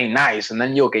to play nice and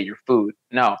then you'll get your food.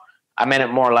 No, I meant it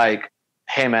more like,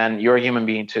 hey man, you're a human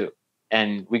being too,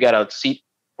 and we got a seat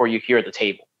for you here at the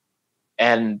table.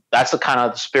 And that's the kind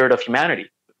of the spirit of humanity.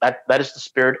 That is the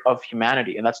spirit of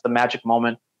humanity, and that's the magic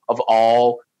moment of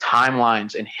all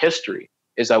timelines in history.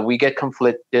 Is that we get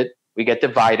conflicted, we get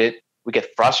divided, we get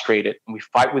frustrated, and we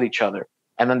fight with each other.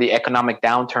 And then the economic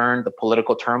downturn, the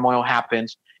political turmoil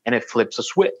happens, and it flips a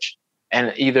switch.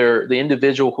 And either the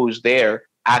individual who's there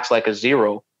acts like a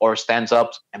zero or stands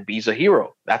up and be a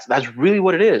hero. That's really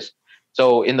what it is.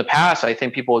 So in the past, I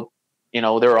think people,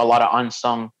 there are a lot of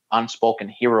unsung, unspoken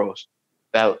heroes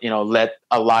that, led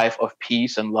a life of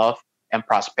peace and love and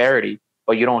prosperity.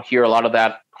 But you don't hear a lot of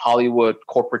that Hollywood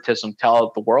corporatism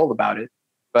tell the world about it.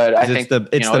 But I think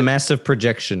it's the massive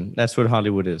projection. That's what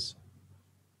Hollywood is.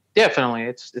 Definitely.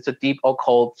 It's a deep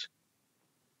occult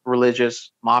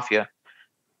religious mafia.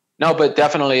 No, but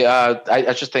definitely,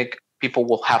 I just think people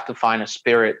will have to find a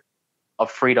spirit of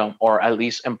freedom, or at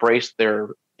least embrace their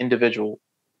individual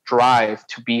drive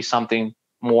to be something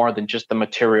more than just the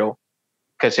material.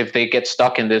 Because if they get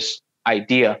stuck in this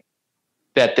idea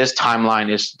that this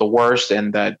timeline is the worst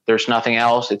and that there's nothing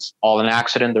else, it's all an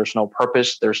accident, there's no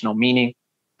purpose, there's no meaning,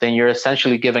 then you're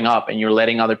essentially giving up and you're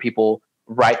letting other people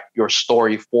write your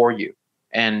story for you.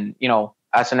 And,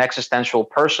 as an existential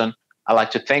person, I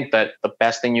like to think that the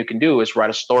best thing you can do is write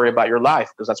a story about your life,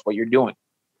 because that's what you're doing.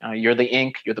 You're the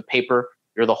ink, you're the paper,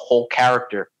 you're the whole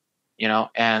character,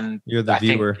 and you're the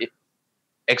viewer.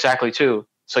 Exactly too.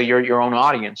 So you're your own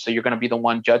audience. So you're going to be the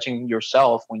one judging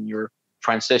yourself when you're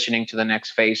transitioning to the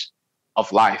next phase of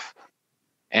life.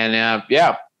 And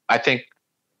yeah, I think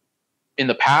in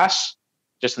the past,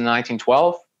 just in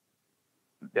 1912,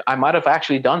 I might have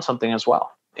actually done something as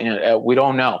well. And we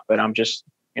don't know, but I'm just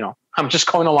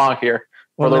going along here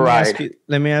for the ride.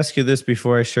 Let me ask you this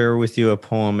before I share with you a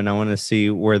poem, and I want to see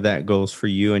where that goes for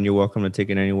you, and you're welcome to take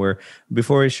it anywhere.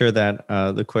 Before I share that,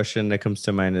 the question that comes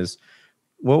to mind is,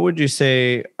 what would you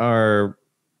say are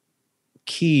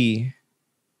key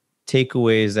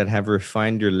takeaways that have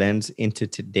refined your lens into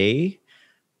today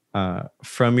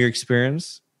from your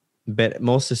experience, but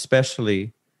most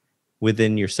especially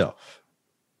within yourself?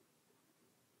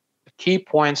 Key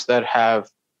points that have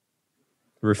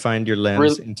refined your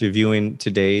lens into viewing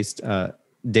today's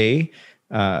day,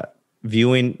 takeaways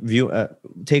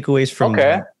from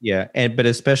that, but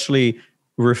especially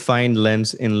refined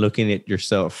lens in looking at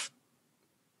yourself.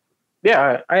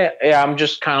 I'm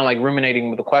just kind of like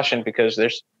ruminating with the question, because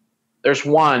there's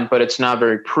one, but it's not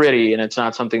very pretty, and it's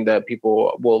not something that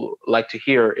people will like to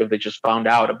hear if they just found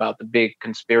out about the big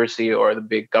conspiracy or the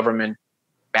big government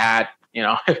bad,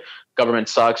 government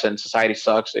sucks and society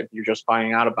sucks. If you're just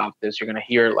finding out about this, you're going to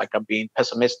hear like I'm being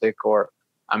pessimistic or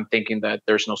I'm thinking that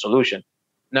there's no solution.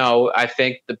 No, I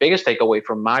think the biggest takeaway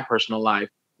from my personal life,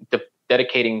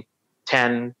 dedicating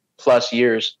 10 plus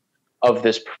years of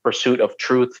this pursuit of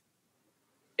truth,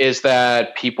 is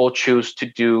that people choose to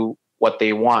do what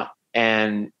they want.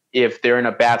 And if they're in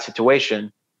a bad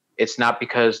situation, it's not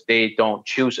because they don't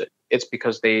choose it. It's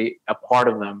because a part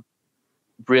of them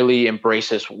really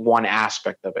embraces one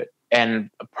aspect of it. And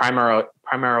primary,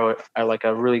 like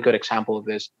a really good example of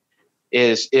this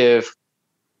is if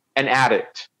an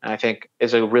addict, I think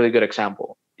is a really good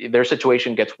example, their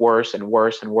situation gets worse and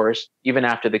worse and worse, even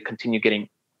after they continue getting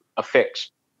a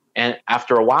fix. And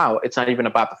after a while, it's not even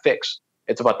about the fix.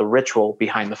 It's about the ritual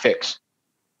behind the fix.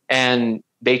 And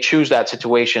they choose that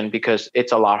situation because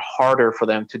it's a lot harder for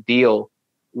them to deal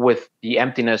with the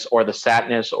emptiness or the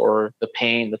sadness or the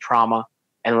pain, the trauma,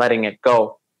 and letting it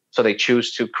go. So they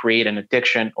choose to create an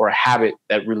addiction or a habit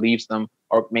that relieves them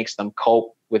or makes them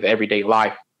cope with everyday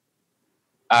life.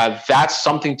 That's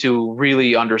something to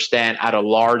really understand at a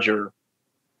larger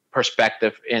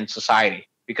perspective in society,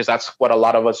 because that's what a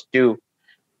lot of us do.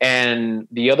 And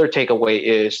the other takeaway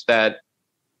is that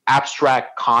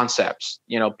abstract concepts,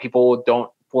 people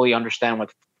don't fully understand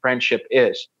what friendship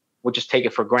is. We just take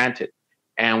it for granted,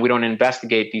 and we don't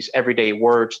investigate these everyday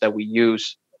words that we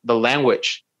use. The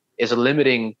language is a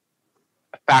limiting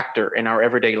factor in our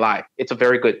everyday life. It's a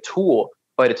very good tool,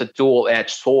 but it's a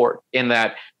dual-edged sword in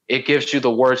that it gives you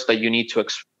the words that you need to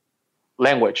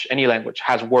language. Any language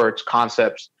has words,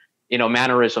 concepts,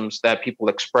 mannerisms that people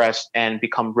express and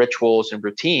become rituals and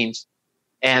routines.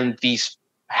 And these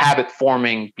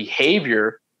habit-forming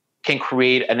behavior can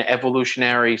create an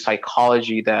evolutionary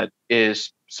psychology that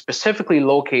is specifically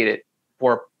located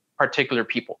for particular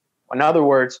people. In other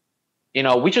words,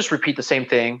 we just repeat the same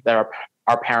thing that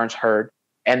our parents heard,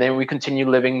 and then we continue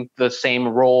living the same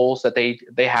roles that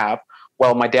they have.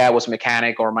 Well, my dad was a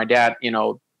mechanic, or my dad,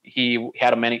 he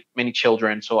had many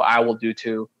children, so I will do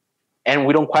too. And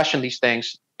we don't question these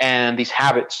things, and these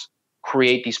habits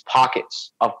create these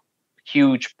pockets of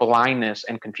huge blindness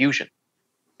and confusion.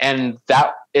 And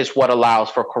that is what allows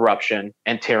for corruption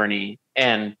and tyranny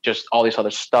and just all this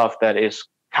other stuff that is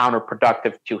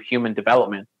counterproductive to human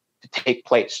development to take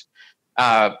place.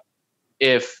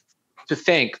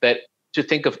 To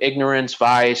think of ignorance,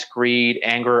 vice, greed,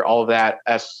 anger, all of that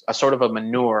as a sort of a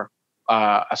manure,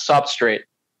 a substrate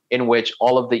in which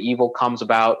all of the evil comes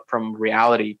about from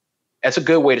reality, that's a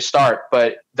good way to start.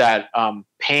 But that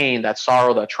pain, that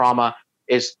sorrow, that trauma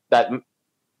is that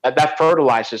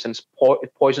fertilizes and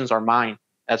it poisons our mind.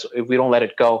 That's if we don't let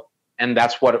it go, and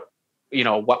that's what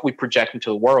we project into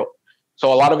the world.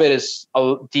 So a lot of it is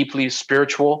deeply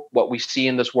spiritual, what we see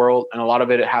in this world, and a lot of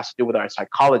it has to do with our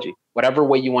psychology. Whatever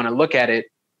way you want to look at it,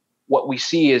 what we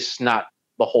see is not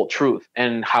the whole truth,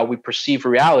 and how we perceive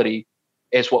reality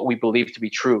is what we believe to be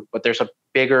true. But there's a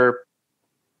bigger,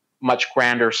 much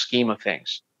grander scheme of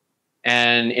things.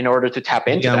 And in order to tap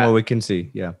into that, what we can see,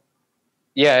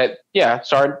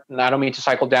 sorry, I don't mean to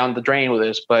cycle down the drain with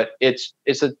this, but it's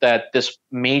that this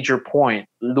major point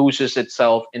loses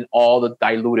itself in all the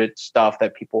diluted stuff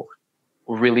that people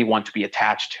really want to be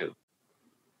attached to.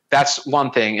 That's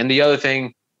one thing. And the other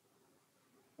thing,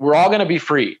 we're all going to be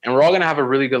free and we're all going to have a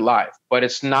really good life, but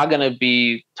it's not going to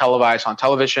be televised on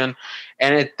television.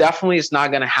 And it definitely is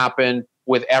not going to happen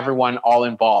with everyone all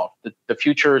involved. The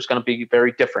future is going to be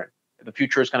very different. The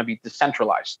future is going to be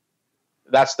decentralized.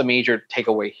 That's the major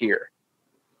takeaway here.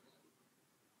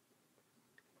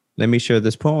 let me share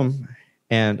this poem.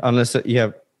 And unless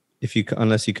you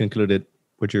concluded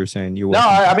what you were saying, you're No,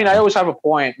 welcome. I mean, I always have a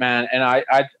point, man. And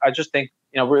I just think,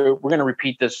 we're going to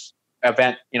repeat this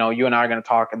event. You and I are going to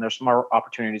talk, and there's some more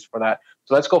opportunities for that.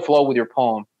 So let's go flow with your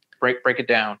poem. Break it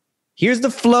down. Here's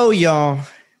the flow, y'all.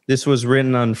 This was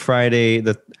written on Friday.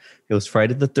 It was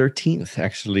Friday the 13th,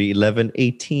 actually,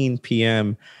 11:18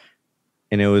 p.m.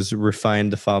 And it was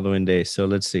refined the following day. So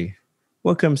let's see.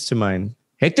 What comes to mind?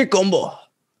 Hector Combo.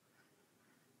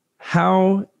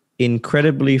 How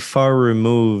incredibly far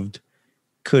removed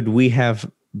could we have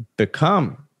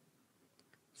become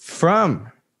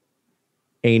from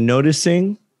a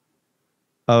noticing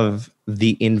of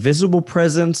the invisible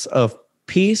presence of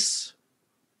peace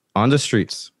on the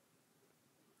streets?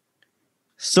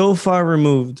 So far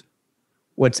removed,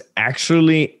 what's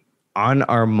actually on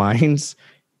our minds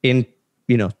in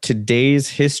today's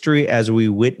history as we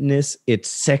witness its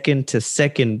second to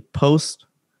second post,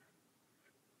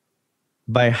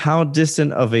 by how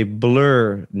distant of a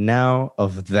blur now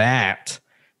of that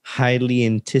highly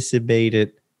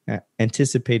anticipated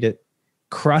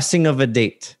crossing of a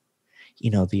date.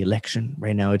 The election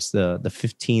right now, it's the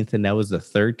 15th and that was the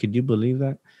 3rd. Could you believe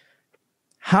that?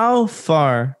 How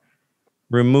far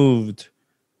removed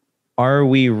are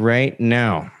we right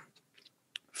now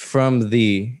from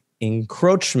the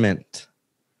encroachment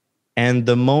and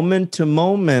the moment to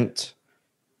moment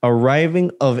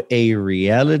arriving of a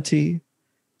reality,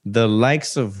 the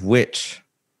likes of which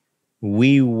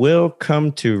we will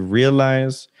come to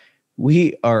realize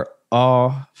we are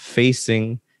all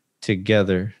facing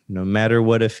together, no matter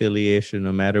what affiliation,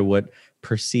 no matter what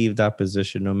perceived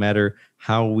opposition, no matter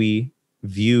how we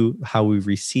view, how we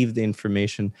receive the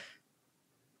information,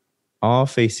 all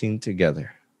facing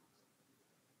together.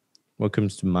 What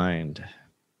comes to mind?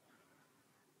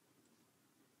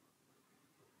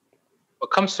 What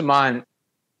comes to mind,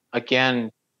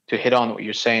 again, to hit on what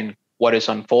you're saying, what is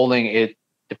unfolding, it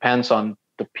depends on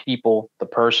the people, the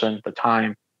person, the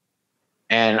time.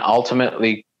 And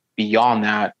ultimately, beyond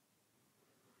that,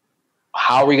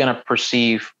 how are we going to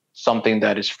perceive something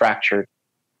that is fractured?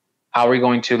 How are we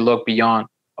going to look beyond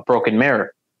a broken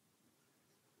mirror?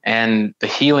 And the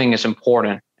healing is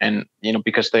important. And,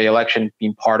 because the election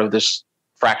being part of this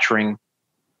fracturing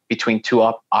between two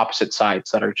opposite sides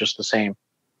that are just the same.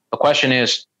 The question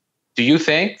is, do you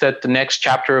think that the next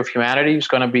chapter of humanity is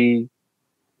going to be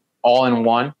all in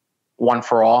one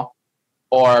for all?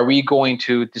 Or are we going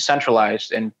to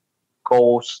decentralize and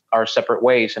go our separate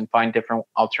ways and find different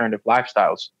alternative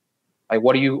lifestyles? Like,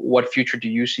 what future do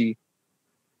you see?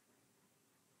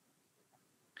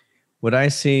 What I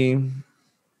see,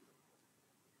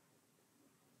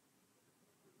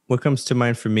 what comes to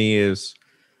mind for me is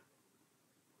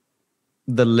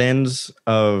the lens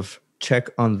of check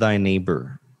on thy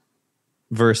neighbor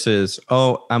versus,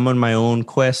 oh, I'm on my own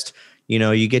quest.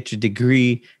 You get your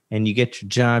degree and you get your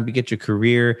job, you get your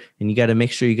career, and you got to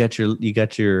make sure you got your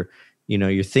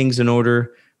your things in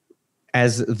order,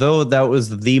 as though that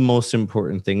was the most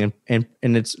important thing. And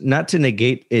it's not to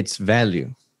negate its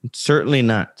value. It's certainly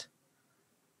not.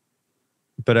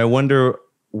 But I wonder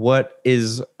what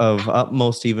is of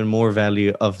utmost, even more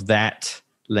value of that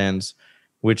lens,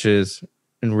 which is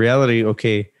in reality,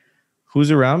 okay,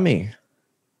 who's around me?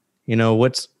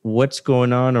 What's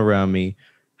going on around me?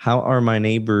 How are my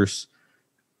neighbors?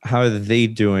 How are they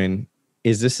doing?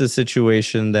 Is this a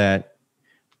situation that,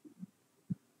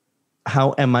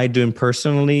 how am I doing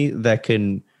personally that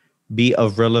can be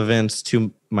of relevance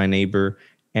to my neighbor?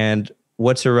 And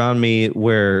what's around me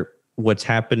where what's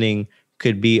happening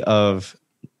could be of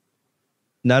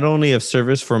not only of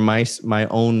service for my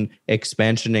own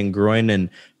expansion and growing and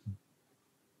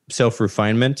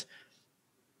self-refinement,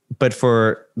 but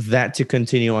for that to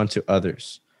continue on to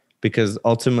others, because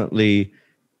ultimately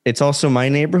it's also my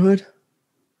neighborhood.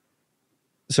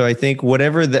 So I think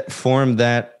whatever that form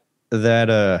that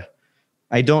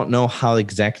I don't know how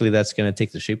exactly that's going to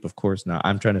take the shape. Of course, now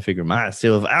I'm trying to figure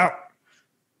myself out,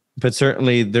 but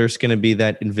certainly there's going to be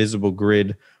that invisible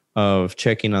grid of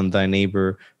checking on thy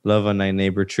neighbor, love on thy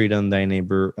neighbor, treat on thy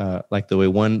neighbor like the way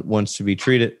one wants to be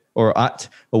treated or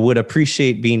would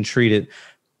appreciate being treated.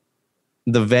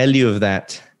 The value of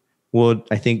that will,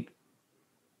 I think,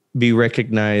 be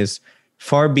recognized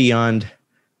far beyond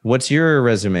what's your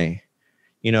resume.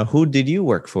 Who did you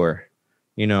work for?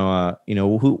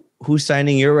 Who's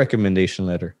signing your recommendation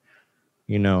letter?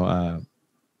 And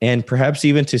perhaps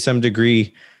even to some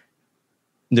degree,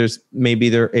 there's going to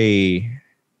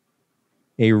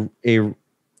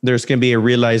be a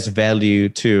realized value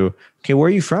to, okay, where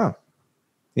are you from?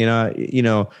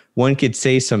 One could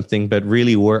say something, but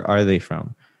really, where are they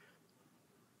from?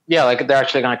 Yeah, like they're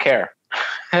actually gonna care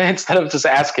instead of just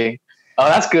asking. Oh,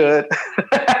 that's good.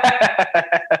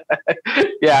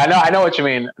 Yeah, I know what you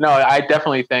mean. No, I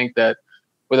definitely think that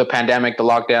with the pandemic, the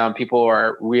lockdown, people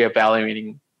are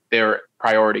reevaluating their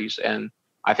priorities, and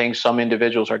I think some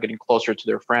individuals are getting closer to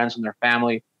their friends and their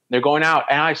family. They're going out,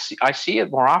 and I see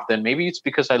it more often. Maybe it's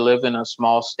because I live in a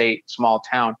small state, small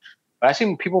town, but I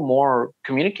see people more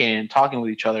communicating and talking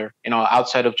with each other,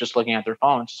 outside of just looking at their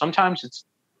phones. Sometimes it's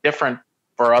different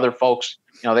for other folks.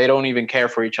 They don't even care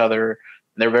for each other.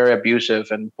 They're very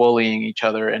abusive and bullying each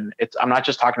other. And I'm not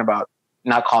just talking about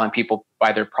not calling people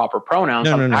by their proper pronouns.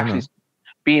 I'm actually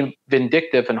being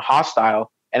vindictive and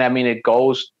hostile. And I mean, it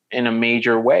goes in a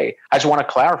major way. I just want to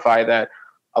clarify that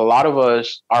a lot of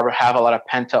us have a lot of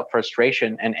pent up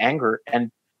frustration and anger,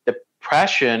 and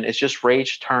depression is just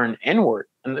rage turned inward.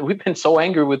 And we've been so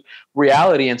angry with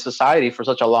reality and society for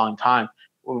such a long time.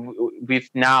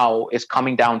 It's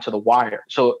coming down to the wire.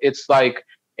 So it's like,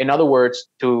 in other words,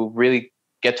 to really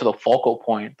get to the focal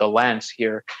point, the lens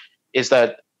here is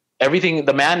that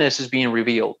the madness is being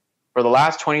revealed. For the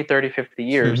last 20, 30, 50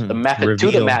 years, the method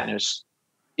to the madness.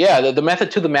 Yeah, the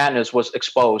method to the madness was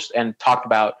exposed and talked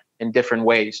about in different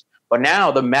ways. But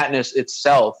now the madness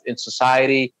itself in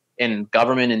society, in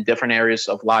government, in different areas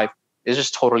of life is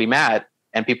just totally mad.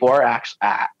 And people are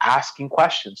asking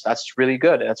questions. That's really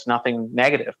good. That's nothing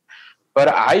negative. But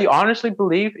I honestly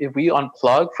believe if we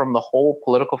unplug from the whole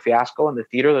political fiasco and the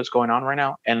theater that's going on right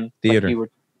now, and like you were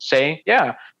saying,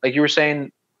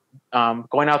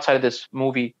 going outside of this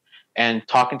movie and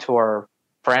talking to our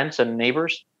friends and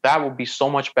neighbors, that would be so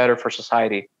much better for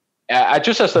society.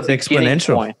 Just as the beginning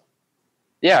point.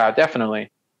 Yeah,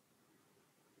 definitely.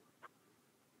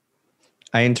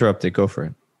 I interrupted. Go for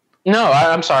it. No,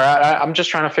 I'm sorry. I'm just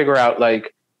trying to figure out,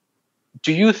 like,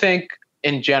 do you think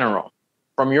in general,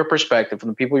 from your perspective, from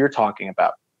the people you're talking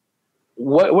about,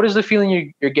 what is the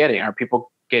feeling you're getting? Are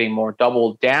people getting more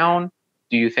doubled down?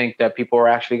 Do you think that people are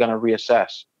actually going to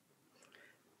reassess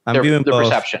their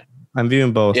perception? I'm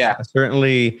viewing both. Yeah.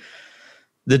 Certainly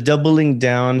the doubling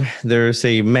down, there's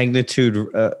a magnitude,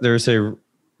 there's a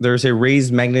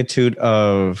raised magnitude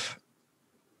of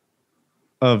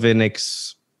an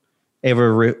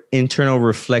internal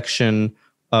reflection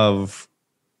of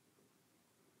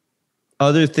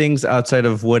other things outside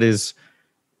of what is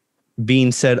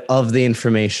being said of the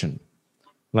information.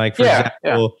 Like, for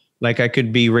example, like I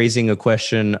could be raising a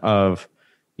question of,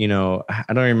 I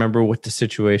don't remember what the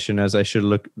situation is. I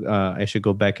should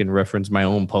go back and reference my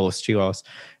own post, Chivas.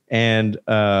 And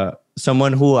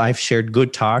someone who I've shared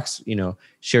good talks,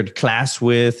 shared class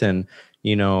with, and,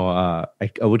 I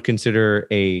would consider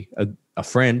a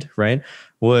friend, right,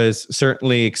 was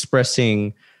certainly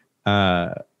expressing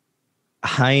high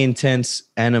intense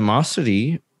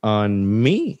animosity on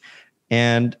me.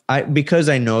 And because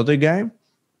I know the guy,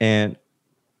 and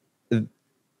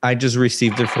I just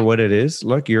received it for what it is.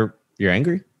 Look, you're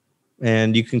angry,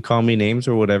 and you can call me names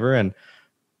or whatever. And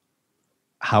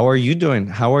how are you doing?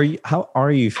 How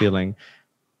are you feeling?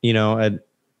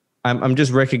 I'm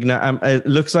just recognizing. It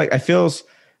looks like I feels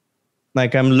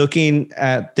like I'm looking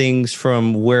at things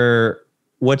from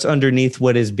what's underneath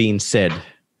what is being said.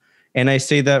 And I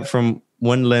say that from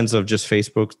one lens of just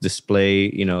Facebook's display,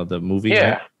 the movie. Yeah.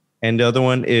 Right? And the other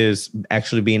one is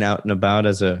actually being out and about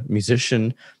as a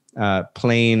musician,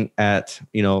 playing at,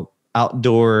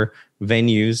 outdoor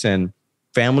venues, and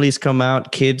families come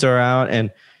out, kids are out,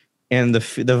 and the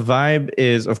vibe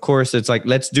is, of course, it's like,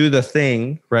 let's do the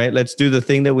thing, right? Let's do the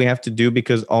thing that we have to do,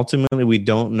 because ultimately we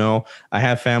don't know. I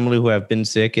have family who have been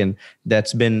sick, and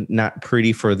that's been not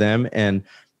pretty for them. And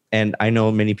I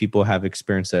know many people have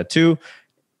experienced that too.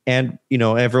 And,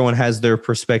 everyone has their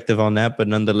perspective on that, but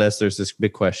nonetheless, there's this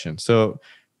big question. So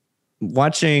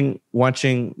watching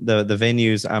the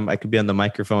venues, I could be on the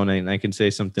microphone and I can say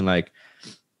something like,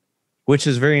 which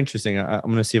is very interesting. I'm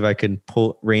going to see if I can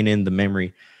rein in the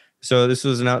memory. So this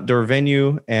was an outdoor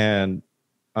venue, and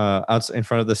out in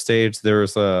front of the stage, there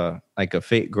was a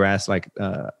fake grass,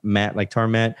 mat, like tar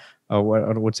mat.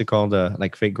 What's it called?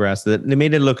 Like fake grass. They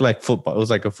made it look like football. It was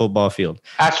like a football field.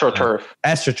 AstroTurf.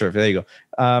 AstroTurf. There you go.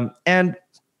 And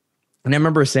I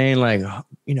remember saying, like,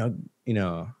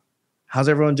 how's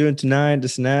everyone doing tonight?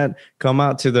 This and that. Come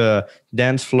out to the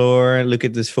dance floor and look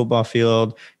at this football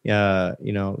field.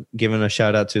 Giving a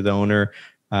shout out to the owner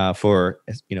for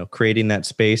creating that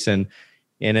space. And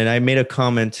then I made a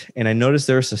comment, and I noticed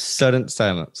there was a sudden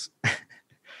silence. And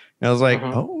I was like,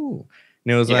 oh.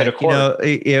 And it was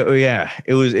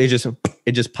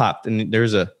it just popped, and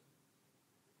there's a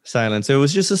silence. It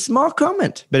was just a small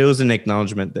comment, but it was an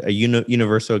acknowledgement, a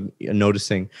universal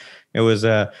noticing. It was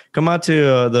come out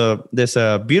to this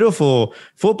beautiful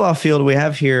football field we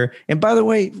have here. And by the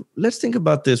way, let's think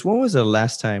about this. When was the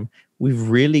last time we've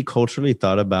really culturally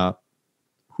thought about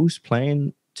who's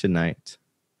playing tonight?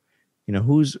 You know,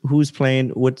 who's playing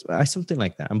what? Something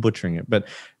like that. I'm butchering it, but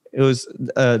it was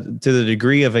to the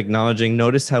degree of acknowledging.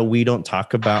 Notice how we don't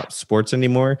talk about sports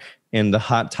anymore. And the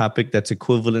hot topic that's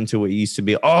equivalent to what it used to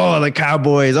be. Oh, the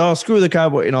Cowboys. Oh, screw the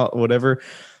Cowboys. You know, whatever.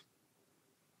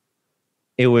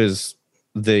 It was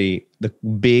the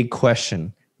big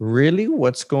question. Really,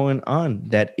 what's going on?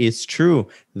 That is true.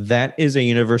 That is a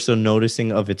universal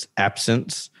noticing of its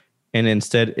absence. And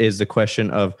instead is the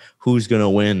question of who's going to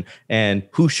win and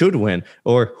who should win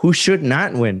or who should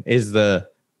not win is the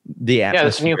atmosphere. Yeah,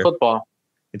 it's new football.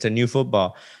 It's a new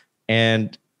football.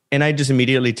 And I just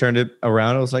immediately turned it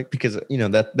around. I was like, because, you know,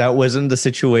 that wasn't the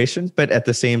situation. But at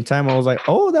the same time, I was like,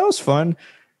 oh, that was fun.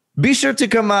 Be sure to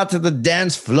come out to the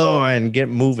dance floor and get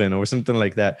moving or something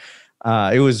like that.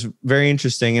 It was very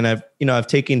interesting. And I've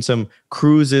taken some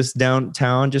cruises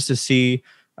downtown just to see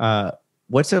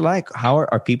what's it like. How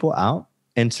are people out?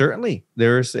 And certainly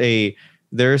there's a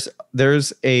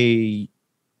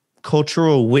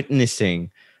cultural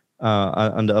witnessing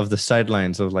of the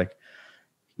sidelines of like,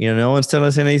 you know, no one's telling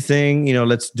us anything, you know,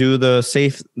 let's do the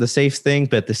safe thing.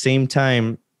 But at the same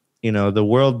time, you know, the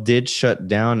world did shut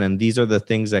down and these are the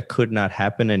things that could not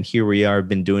happen. And here we are,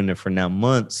 been doing it for now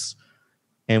months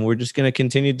and we're just going to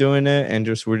continue doing it. And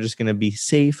we're just going to be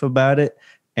safe about it.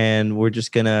 And we're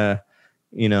just going to,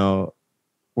 you know,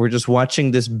 we're just watching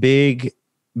this big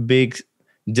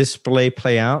display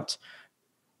play out.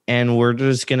 And we're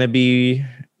just going to be,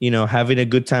 you know, having a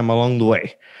good time along the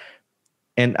way.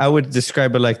 And I would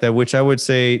describe it like that, which I would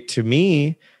say to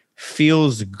me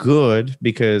feels good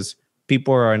because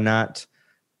people are not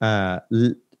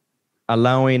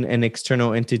allowing an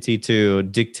external entity to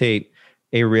dictate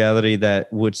a reality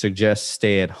that would suggest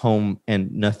stay at home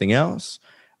and nothing else,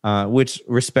 which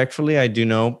respectfully, I do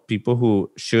know people who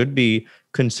should be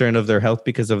concerned of their health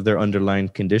because of their underlying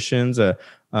conditions,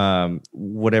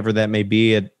 whatever that may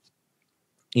be,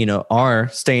 you know, are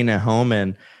staying at home.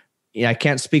 And yeah, I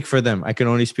can't speak for them. I can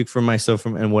only speak for myself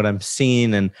and what I'm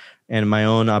seeing and my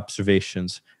own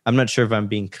observations. I'm not sure if I'm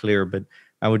being clear, but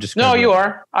I would just... No, you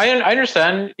are. I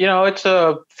understand. You know, it's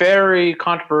a very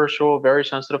controversial, very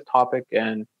sensitive topic.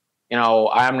 And, you know,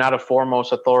 I'm not a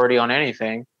foremost authority on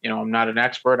anything. You know, I'm not an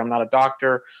expert. I'm not a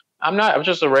doctor. I'm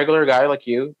just a regular guy like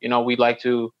you. You know, we like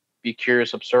to be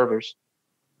curious observers.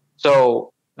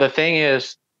 So the thing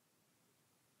is,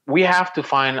 we have to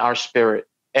find our spirit.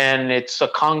 And it's a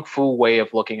kung fu way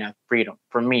of looking at freedom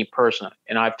for me personally.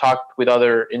 And I've talked with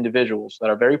other individuals that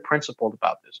are very principled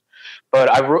about this. But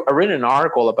I've written an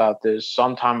article about this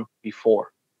sometime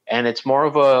before. And it's more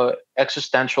of a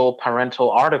existential parental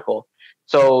article.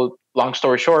 So long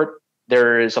story short,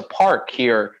 there is a park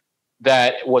here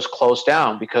that was closed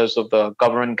down because of the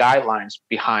government guidelines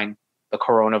behind the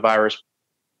coronavirus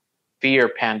fear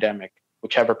pandemic.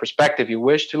 Whichever perspective you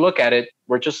wish to look at it,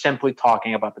 we're just simply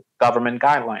talking about the government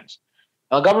guidelines.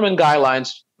 Now, the government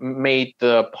guidelines made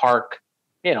the park,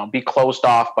 you know, be closed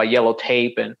off by yellow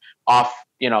tape and off,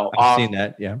 you know, I've seen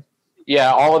that, yeah.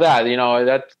 Yeah, all of that, you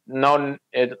know,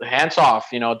 hands off,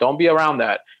 you know, don't be around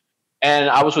that. And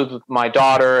I was with my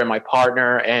daughter and my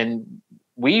partner, and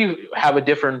we have a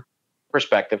different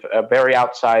perspective, very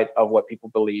outside of what people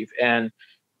believe. And,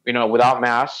 you know, without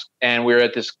masks, and we're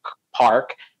at this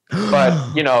park.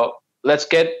 But, you know, let's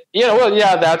get, you know, well,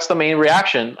 yeah, that's the main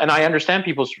reaction. And I understand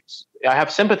I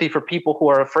have sympathy for people who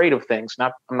are afraid of things.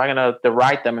 I'm not going to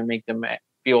deride them and make them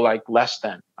feel like less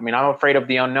than. I mean, I'm afraid of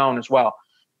the unknown as well.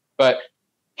 But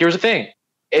here's the thing.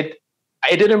 It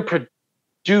didn't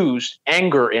produce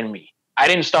anger in me. I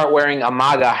didn't start wearing a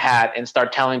MAGA hat and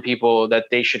start telling people that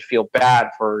they should feel bad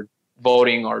for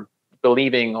voting or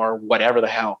believing or whatever the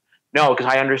hell. No, because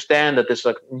I understand that this is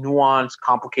a nuanced,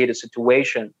 complicated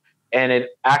situation. And it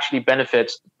actually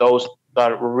benefits those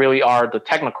that really are the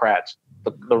technocrats,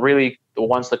 the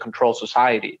ones that control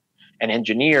society and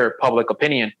engineer public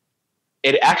opinion.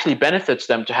 It actually benefits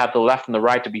them to have the left and the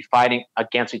right to be fighting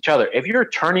against each other. If you're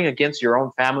turning against your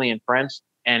own family and friends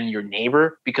and your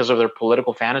neighbor because of their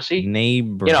political fantasy,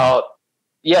 you know,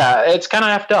 yeah, it's kind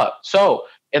of effed up. So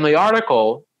in the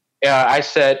article, I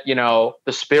said, you know,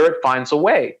 the spirit finds a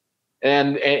way.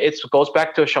 And it goes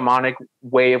back to a shamanic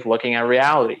way of looking at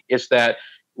reality. It's that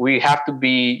we have to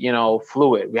be, you know,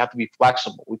 fluid. We have to be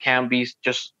flexible. We can't be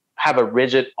just have a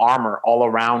rigid armor all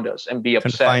around us and be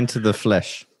upset. Confined to the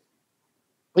flesh.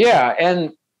 Yeah.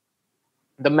 And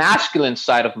the masculine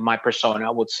side of my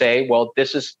persona would say, well,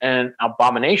 this is an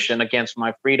abomination against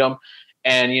my freedom.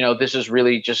 And, this is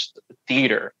really just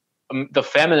theater. The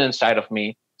feminine side of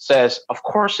me says, of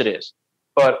course it is.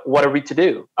 But what are we to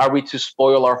do? Are we to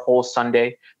spoil our whole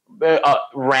Sunday,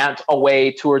 rant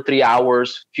away 2 or 3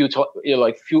 hours,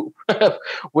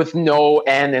 with no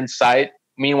end in sight?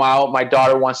 Meanwhile, my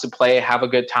daughter wants to play, have a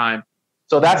good time.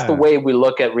 So that's the way we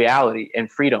look at reality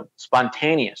and freedom,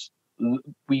 spontaneous.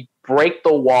 We break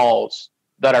the walls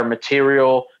that are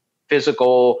material,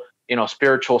 physical,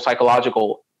 spiritual,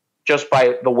 psychological, just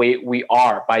by the way we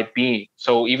are, by being.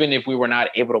 So even if we were not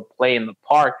able to play in the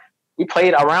park, we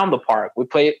played around the park. We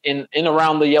played in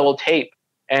around the yellow tape,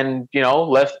 and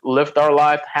lived our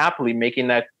life happily, making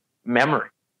that memory.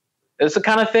 It's the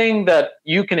kind of thing that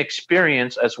you can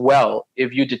experience as well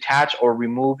if you detach or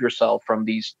remove yourself from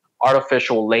these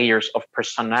artificial layers of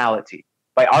personality.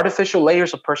 By artificial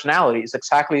layers of personality is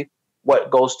exactly what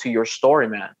goes to your story,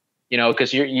 man.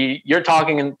 Because you're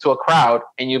talking to a crowd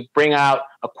and you bring out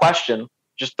a question,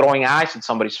 just throwing ice in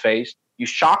somebody's face. You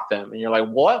shock them, and you're like,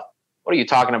 "What? What are you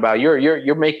talking about?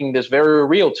 You're making this very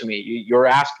real to me. You're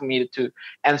asking me to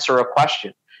answer a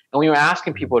question." And when you're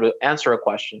asking people to answer a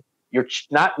question, you're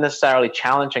not necessarily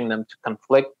challenging them to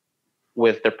conflict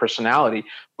with their personality,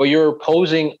 but you're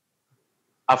posing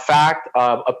a fact,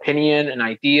 opinion, an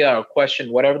idea, or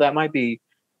question, whatever that might be,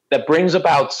 that brings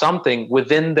about something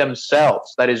within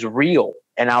themselves that is real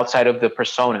and outside of the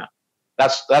persona.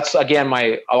 That's again,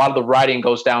 a lot of the writing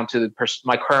goes down to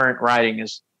my current writing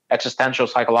is existential,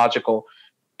 psychological.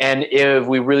 And if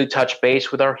we really touch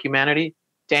base with our humanity,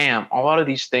 damn, a lot of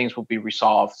these things will be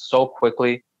resolved so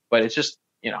quickly. But it's just,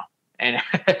 and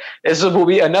this will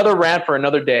be another rant for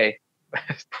another day.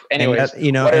 Anyways, what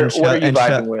are you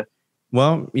vibing with?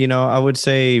 Well, I would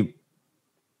say,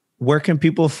 where can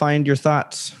people find your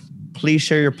thoughts? Please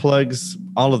share your plugs,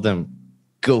 all of them.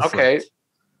 Go for it.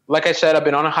 Like I said, I've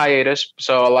been on a hiatus,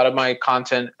 so a lot of my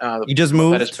content. You just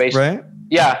moved, right?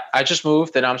 Yeah, I just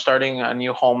moved, and I'm starting a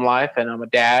new home life, and I'm a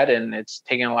dad, and it's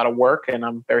taking a lot of work, and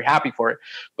I'm very happy for it.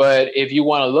 But if you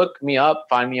want to look me up,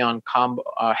 find me on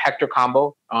Hector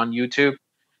Combo on YouTube,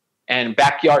 and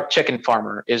Backyard Chicken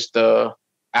Farmer is the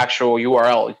actual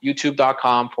URL,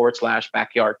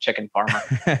 youtube.com/backyard chicken farmer.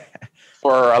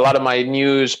 For a lot of my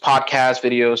news, podcast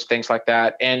videos, things like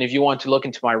that. And if you want to look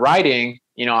into my writing,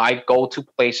 I go to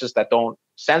places that don't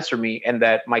censor me and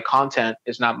that my content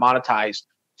is not monetized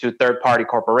to third-party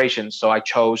corporations. So I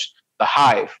chose The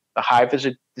Hive. The Hive is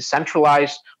a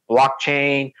decentralized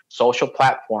blockchain social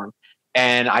platform.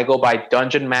 And I go by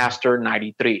Dungeon Master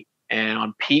 93 and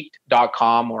on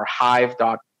peaked.com or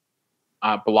hive.blog.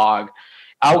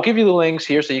 I'll give you the links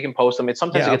here so you can post them. It's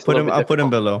sometimes I'll put them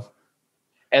below.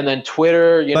 And then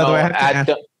Twitter, By the way,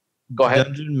 go ahead.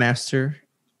 Dungeon Master.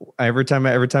 Every time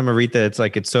I read that,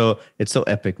 it's so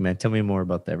epic, man. Tell me more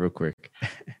about that real quick.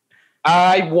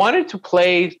 I wanted to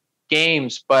play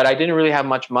games, but I didn't really have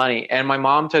much money. And my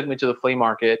mom took me to the flea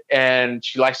market, and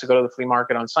she likes to go to the flea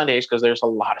market on Sundays because there's a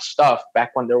lot of stuff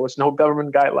back when there was no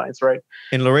government guidelines, right?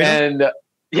 In Laredo? And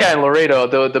in Laredo,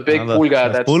 the big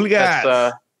pulga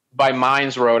that's by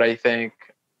Mines Road, I think.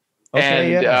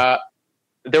 Okay, and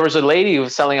there was a lady who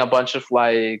was selling a bunch of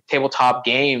like tabletop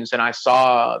games, and I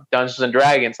saw Dungeons and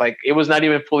Dragons. Like, it was not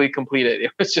even fully completed.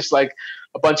 It was just like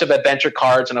a bunch of adventure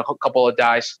cards and a couple of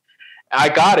dice. I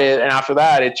got it, and after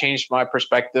that, it changed my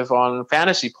perspective on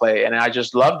fantasy play, and I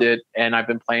just loved it, and I've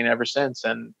been playing ever since.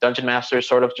 And Dungeon Master is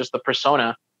sort of just the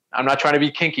persona. I'm not trying to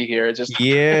be kinky here. It's just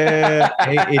kink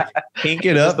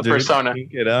it up, the dude. Persona.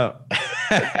 Kink it up.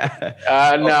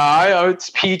 No, it's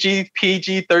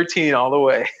PG-13 all the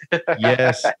way.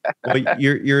 Yes. Well,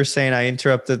 you're saying I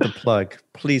interrupted the plug.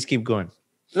 Please keep going.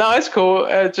 No, it's cool.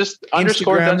 Just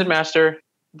underscore Dungeon Master.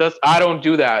 I don't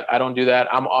do that.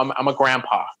 I'm a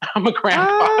grandpa. I'm a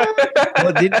grandpa.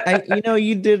 Well,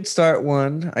 you did start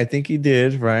one. I think you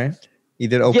did, right? You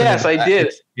did open. Yes, I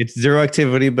did. It's zero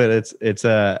activity, but it's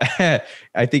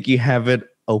I think you have it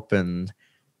open.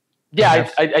 Yeah,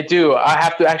 I do. I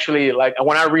have to actually, like,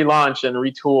 when I relaunch and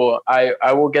retool,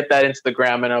 I will get that into the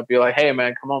gram, and I'll be like, hey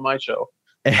man, come on my show.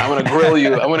 I'm gonna grill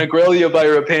you. I'm gonna grill you about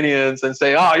your opinions and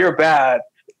say, oh, you're bad.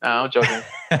 No, I'm joking.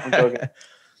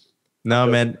 No,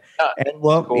 man. And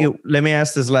cool. Let me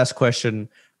ask this last question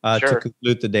to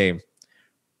conclude the day.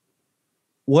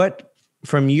 What,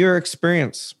 from your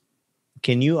experience,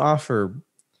 can you offer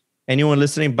anyone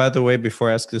listening? By the way,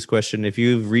 before I ask this question, if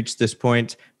you've reached this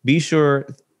point, be sure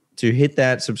to hit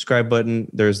that subscribe button.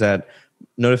 There's that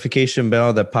notification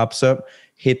bell that pops up.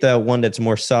 Hit that one that's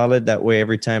more solid. That way,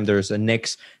 every time there's the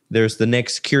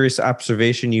next curious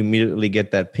observation, you immediately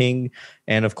get that ping.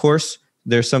 And of course,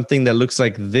 there's something that looks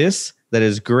like this that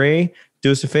is gray,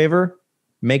 do us a favor,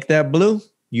 make that blue.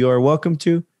 You are welcome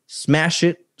to smash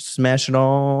it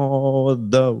all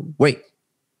the way.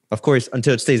 Of course,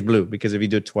 until it stays blue, because if you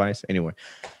do it twice, anyway.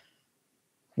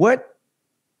 What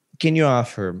can you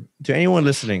offer to anyone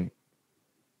listening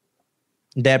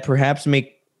that perhaps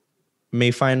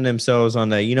may find themselves on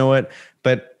the, you know what,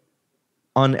 but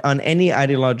on any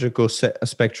ideological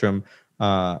spectrum,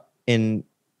 in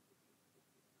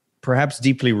perhaps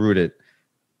deeply rooted,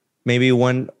 maybe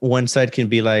one side can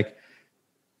be like,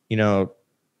 you know,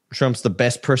 Trump's the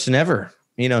best person ever.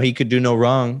 You know, he could do no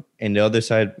wrong. And the other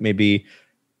side maybe,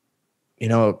 you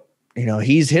know,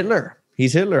 he's Hitler.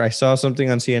 He's Hitler. I saw something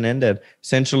on CNN that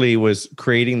essentially was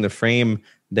creating the frame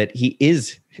that he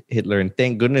is Hitler. And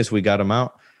thank goodness we got him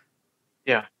out.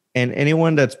 Yeah. And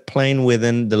anyone that's playing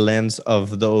within the lens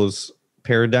of those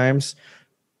paradigms,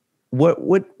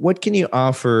 what can you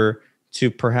offer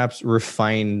to perhaps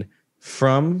refine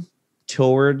from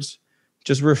towards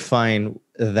just refine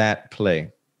that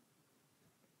play?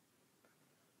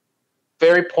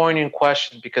 Very poignant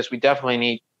question, because we definitely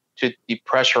need to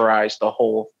depressurize the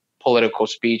whole political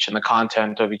speech and the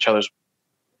content of each other's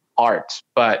arts.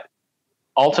 But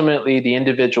ultimately, the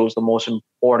individual is the most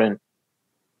important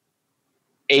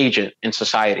agent in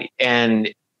society.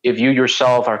 And if you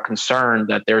yourself are concerned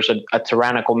that there's a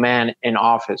tyrannical man in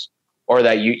office, or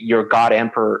that your God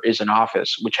Emperor is in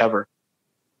office, whichever,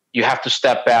 you have to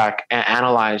step back and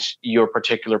analyze your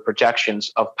particular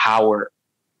projections of power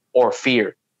or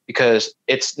fear, because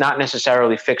it's not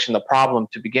necessarily fixing the problem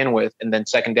to begin with. And then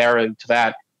secondarily to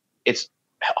that, it's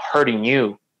hurting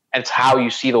you. And it's how you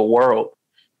see the world.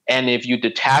 And if you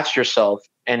detach yourself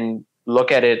and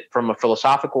look at it from a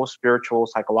philosophical, spiritual,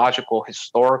 psychological,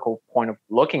 historical point of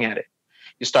looking at it,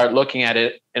 you start looking at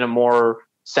it in a more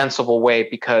sensible way,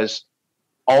 because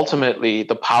ultimately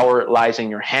the power lies in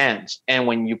your hands. And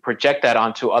when you project that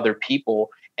onto other people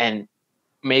and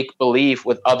make believe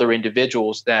with other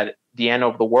individuals that the end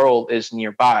of the world is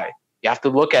nearby, you have to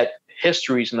look at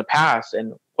histories in the past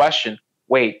and question,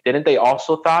 wait, didn't they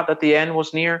also thought that the end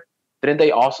was near? Didn't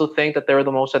they also think that they were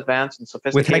the most advanced and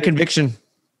sophisticated? With high conviction.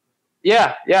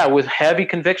 Yeah, with heavy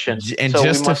conviction. And so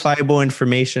justifiable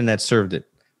information that served it.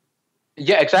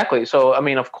 Yeah, exactly. So, I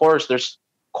mean, of course, there's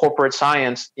corporate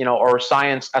science, or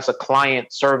science as a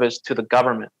client service to the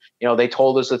government. They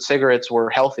told us that cigarettes were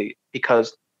healthy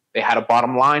because they had a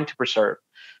bottom line to preserve.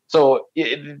 So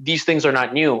these things are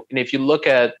not new. And if you look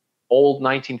at old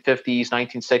 1950s,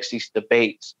 1960s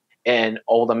debates in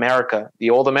old America, the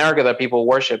old America that people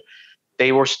worship,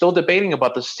 they were still debating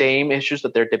about the same issues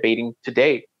that they're debating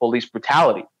today, police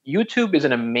brutality. YouTube is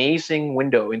an amazing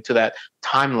window into that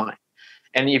timeline.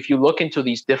 And if you look into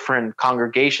these different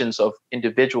congregations of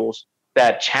individuals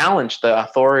that challenged the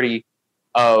authority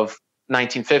of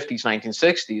 1950s,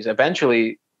 1960s,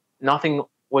 eventually nothing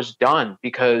was done,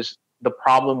 because the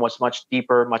problem was much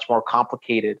deeper, much more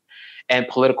complicated. And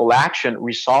political action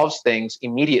resolves things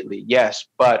immediately, yes.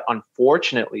 But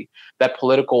unfortunately, that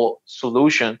political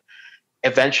solution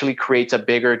eventually creates a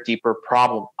bigger, deeper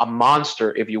problem, a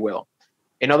monster, if you will.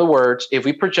 In other words, if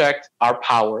we project our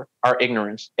power, our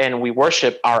ignorance, and we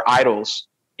worship our idols,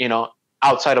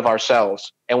 outside of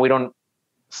ourselves, and we don't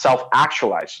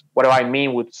self-actualize. What do I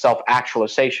mean with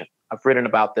self-actualization? I've written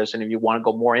about this, and if you want to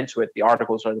go more into it, the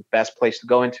articles are the best place to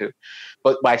go into.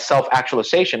 But by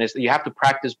self-actualization is that you have to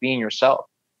practice being yourself.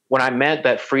 When I meant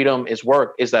that freedom is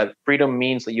work, is that freedom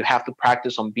means that you have to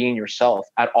practice on being yourself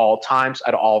at all times,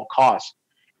 at all costs.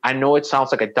 I know it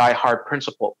sounds like a die-hard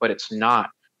principle, but it's not.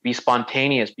 Be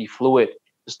spontaneous, be fluid.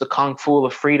 It's the kung fu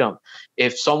of freedom.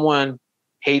 If someone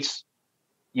hates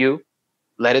you,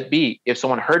 let it be. If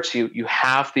someone hurts you, you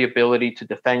have the ability to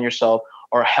defend yourself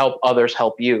or help others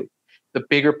help you. The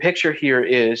bigger picture here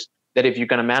is that if you're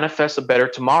going to manifest a better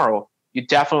tomorrow, you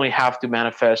definitely have to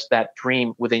manifest that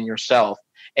dream within yourself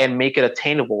and make it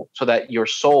attainable so that your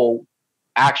soul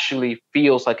actually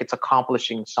feels like it's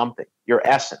accomplishing something, your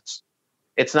essence.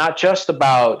 It's not just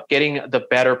about getting the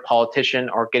better politician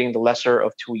or getting the lesser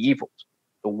of two evils.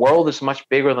 The world is much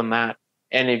bigger than that.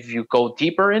 And if you go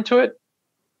deeper into it,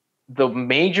 the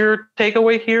major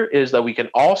takeaway here is that we can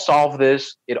all solve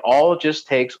this. It all just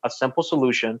takes a simple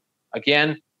solution.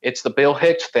 Again, it's the Bill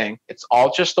Hicks thing. It's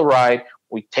all just the ride.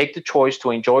 We take the choice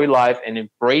to enjoy life and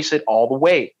embrace it all the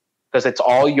way, because it's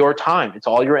all your time. It's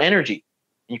all your energy.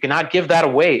 You cannot give that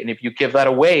away. And if you give that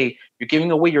away, you're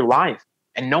giving away your life.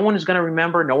 And no one is going to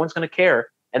remember. No one's going to care.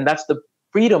 And that's the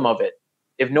freedom of it.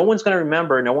 If no one's going to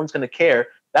remember, no one's going to care,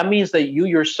 that means that you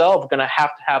yourself are going to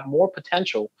have more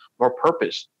potential, more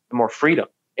purpose, more freedom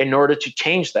in order to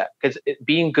change that. Because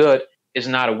being good is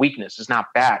not a weakness. It's not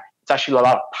bad. It's actually a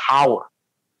lot of power.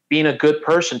 Being a good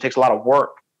person takes a lot of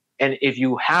work. And if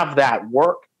you have that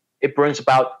work, it brings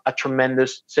about a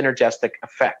tremendous synergistic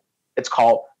effect. It's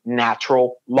called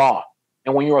natural law.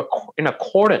 And when you're in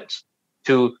accordance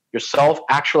to your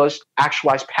self-actualized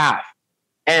path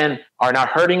and are not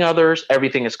hurting others,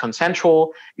 everything is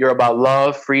consensual, you're about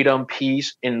love, freedom,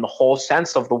 peace in the whole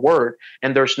sense of the word,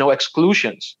 and there's no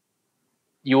exclusions,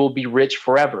 you will be rich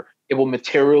forever. It will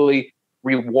materially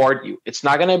reward you. It's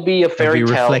not going to be a fairy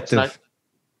tale.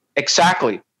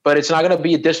 Exactly. But it's not going to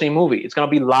be a Disney movie. It's going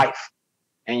to be life.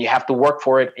 And you have to work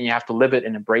for it, and you have to live it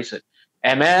and embrace it.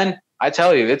 And man, I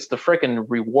tell you, it's the freaking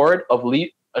reward of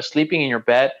sleeping in your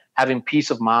bed, having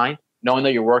peace of mind, knowing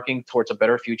that you're working towards a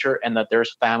better future and that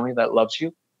there's family that loves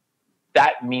you.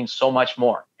 That means so much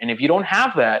more. And if you don't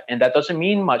have that, and that doesn't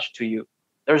mean much to you,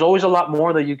 there's always a lot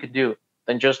more that you could do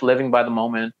than just living by the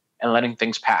moment and letting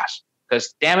things pass.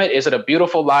 Because damn it, is it a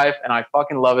beautiful life, and I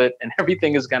fucking love it, and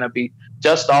everything is going to be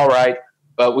just all right.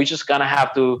 But we just going to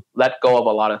have to let go of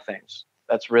a lot of things.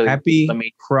 That's really happy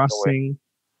crossing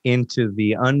into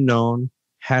the unknown,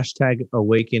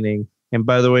 #awakening. And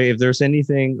by the way, if there's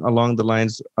anything along the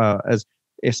lines,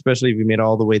 especially if you made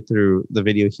all the way through the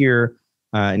video here,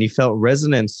 and you felt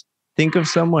resonance, think of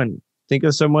someone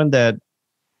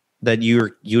that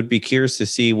you'd be curious to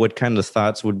see what kind of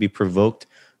thoughts would be provoked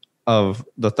of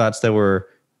the thoughts that were,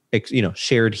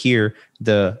 shared here,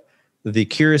 the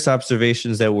curious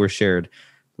observations that were shared.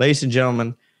 Ladies and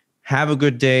gentlemen, have a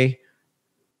good day.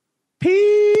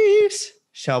 Peace.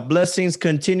 Shall blessings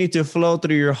continue to flow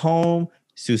through your home,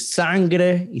 su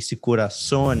sangre y su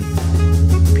corazón.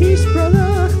 Peace,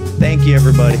 brother. Thank you,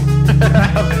 everybody.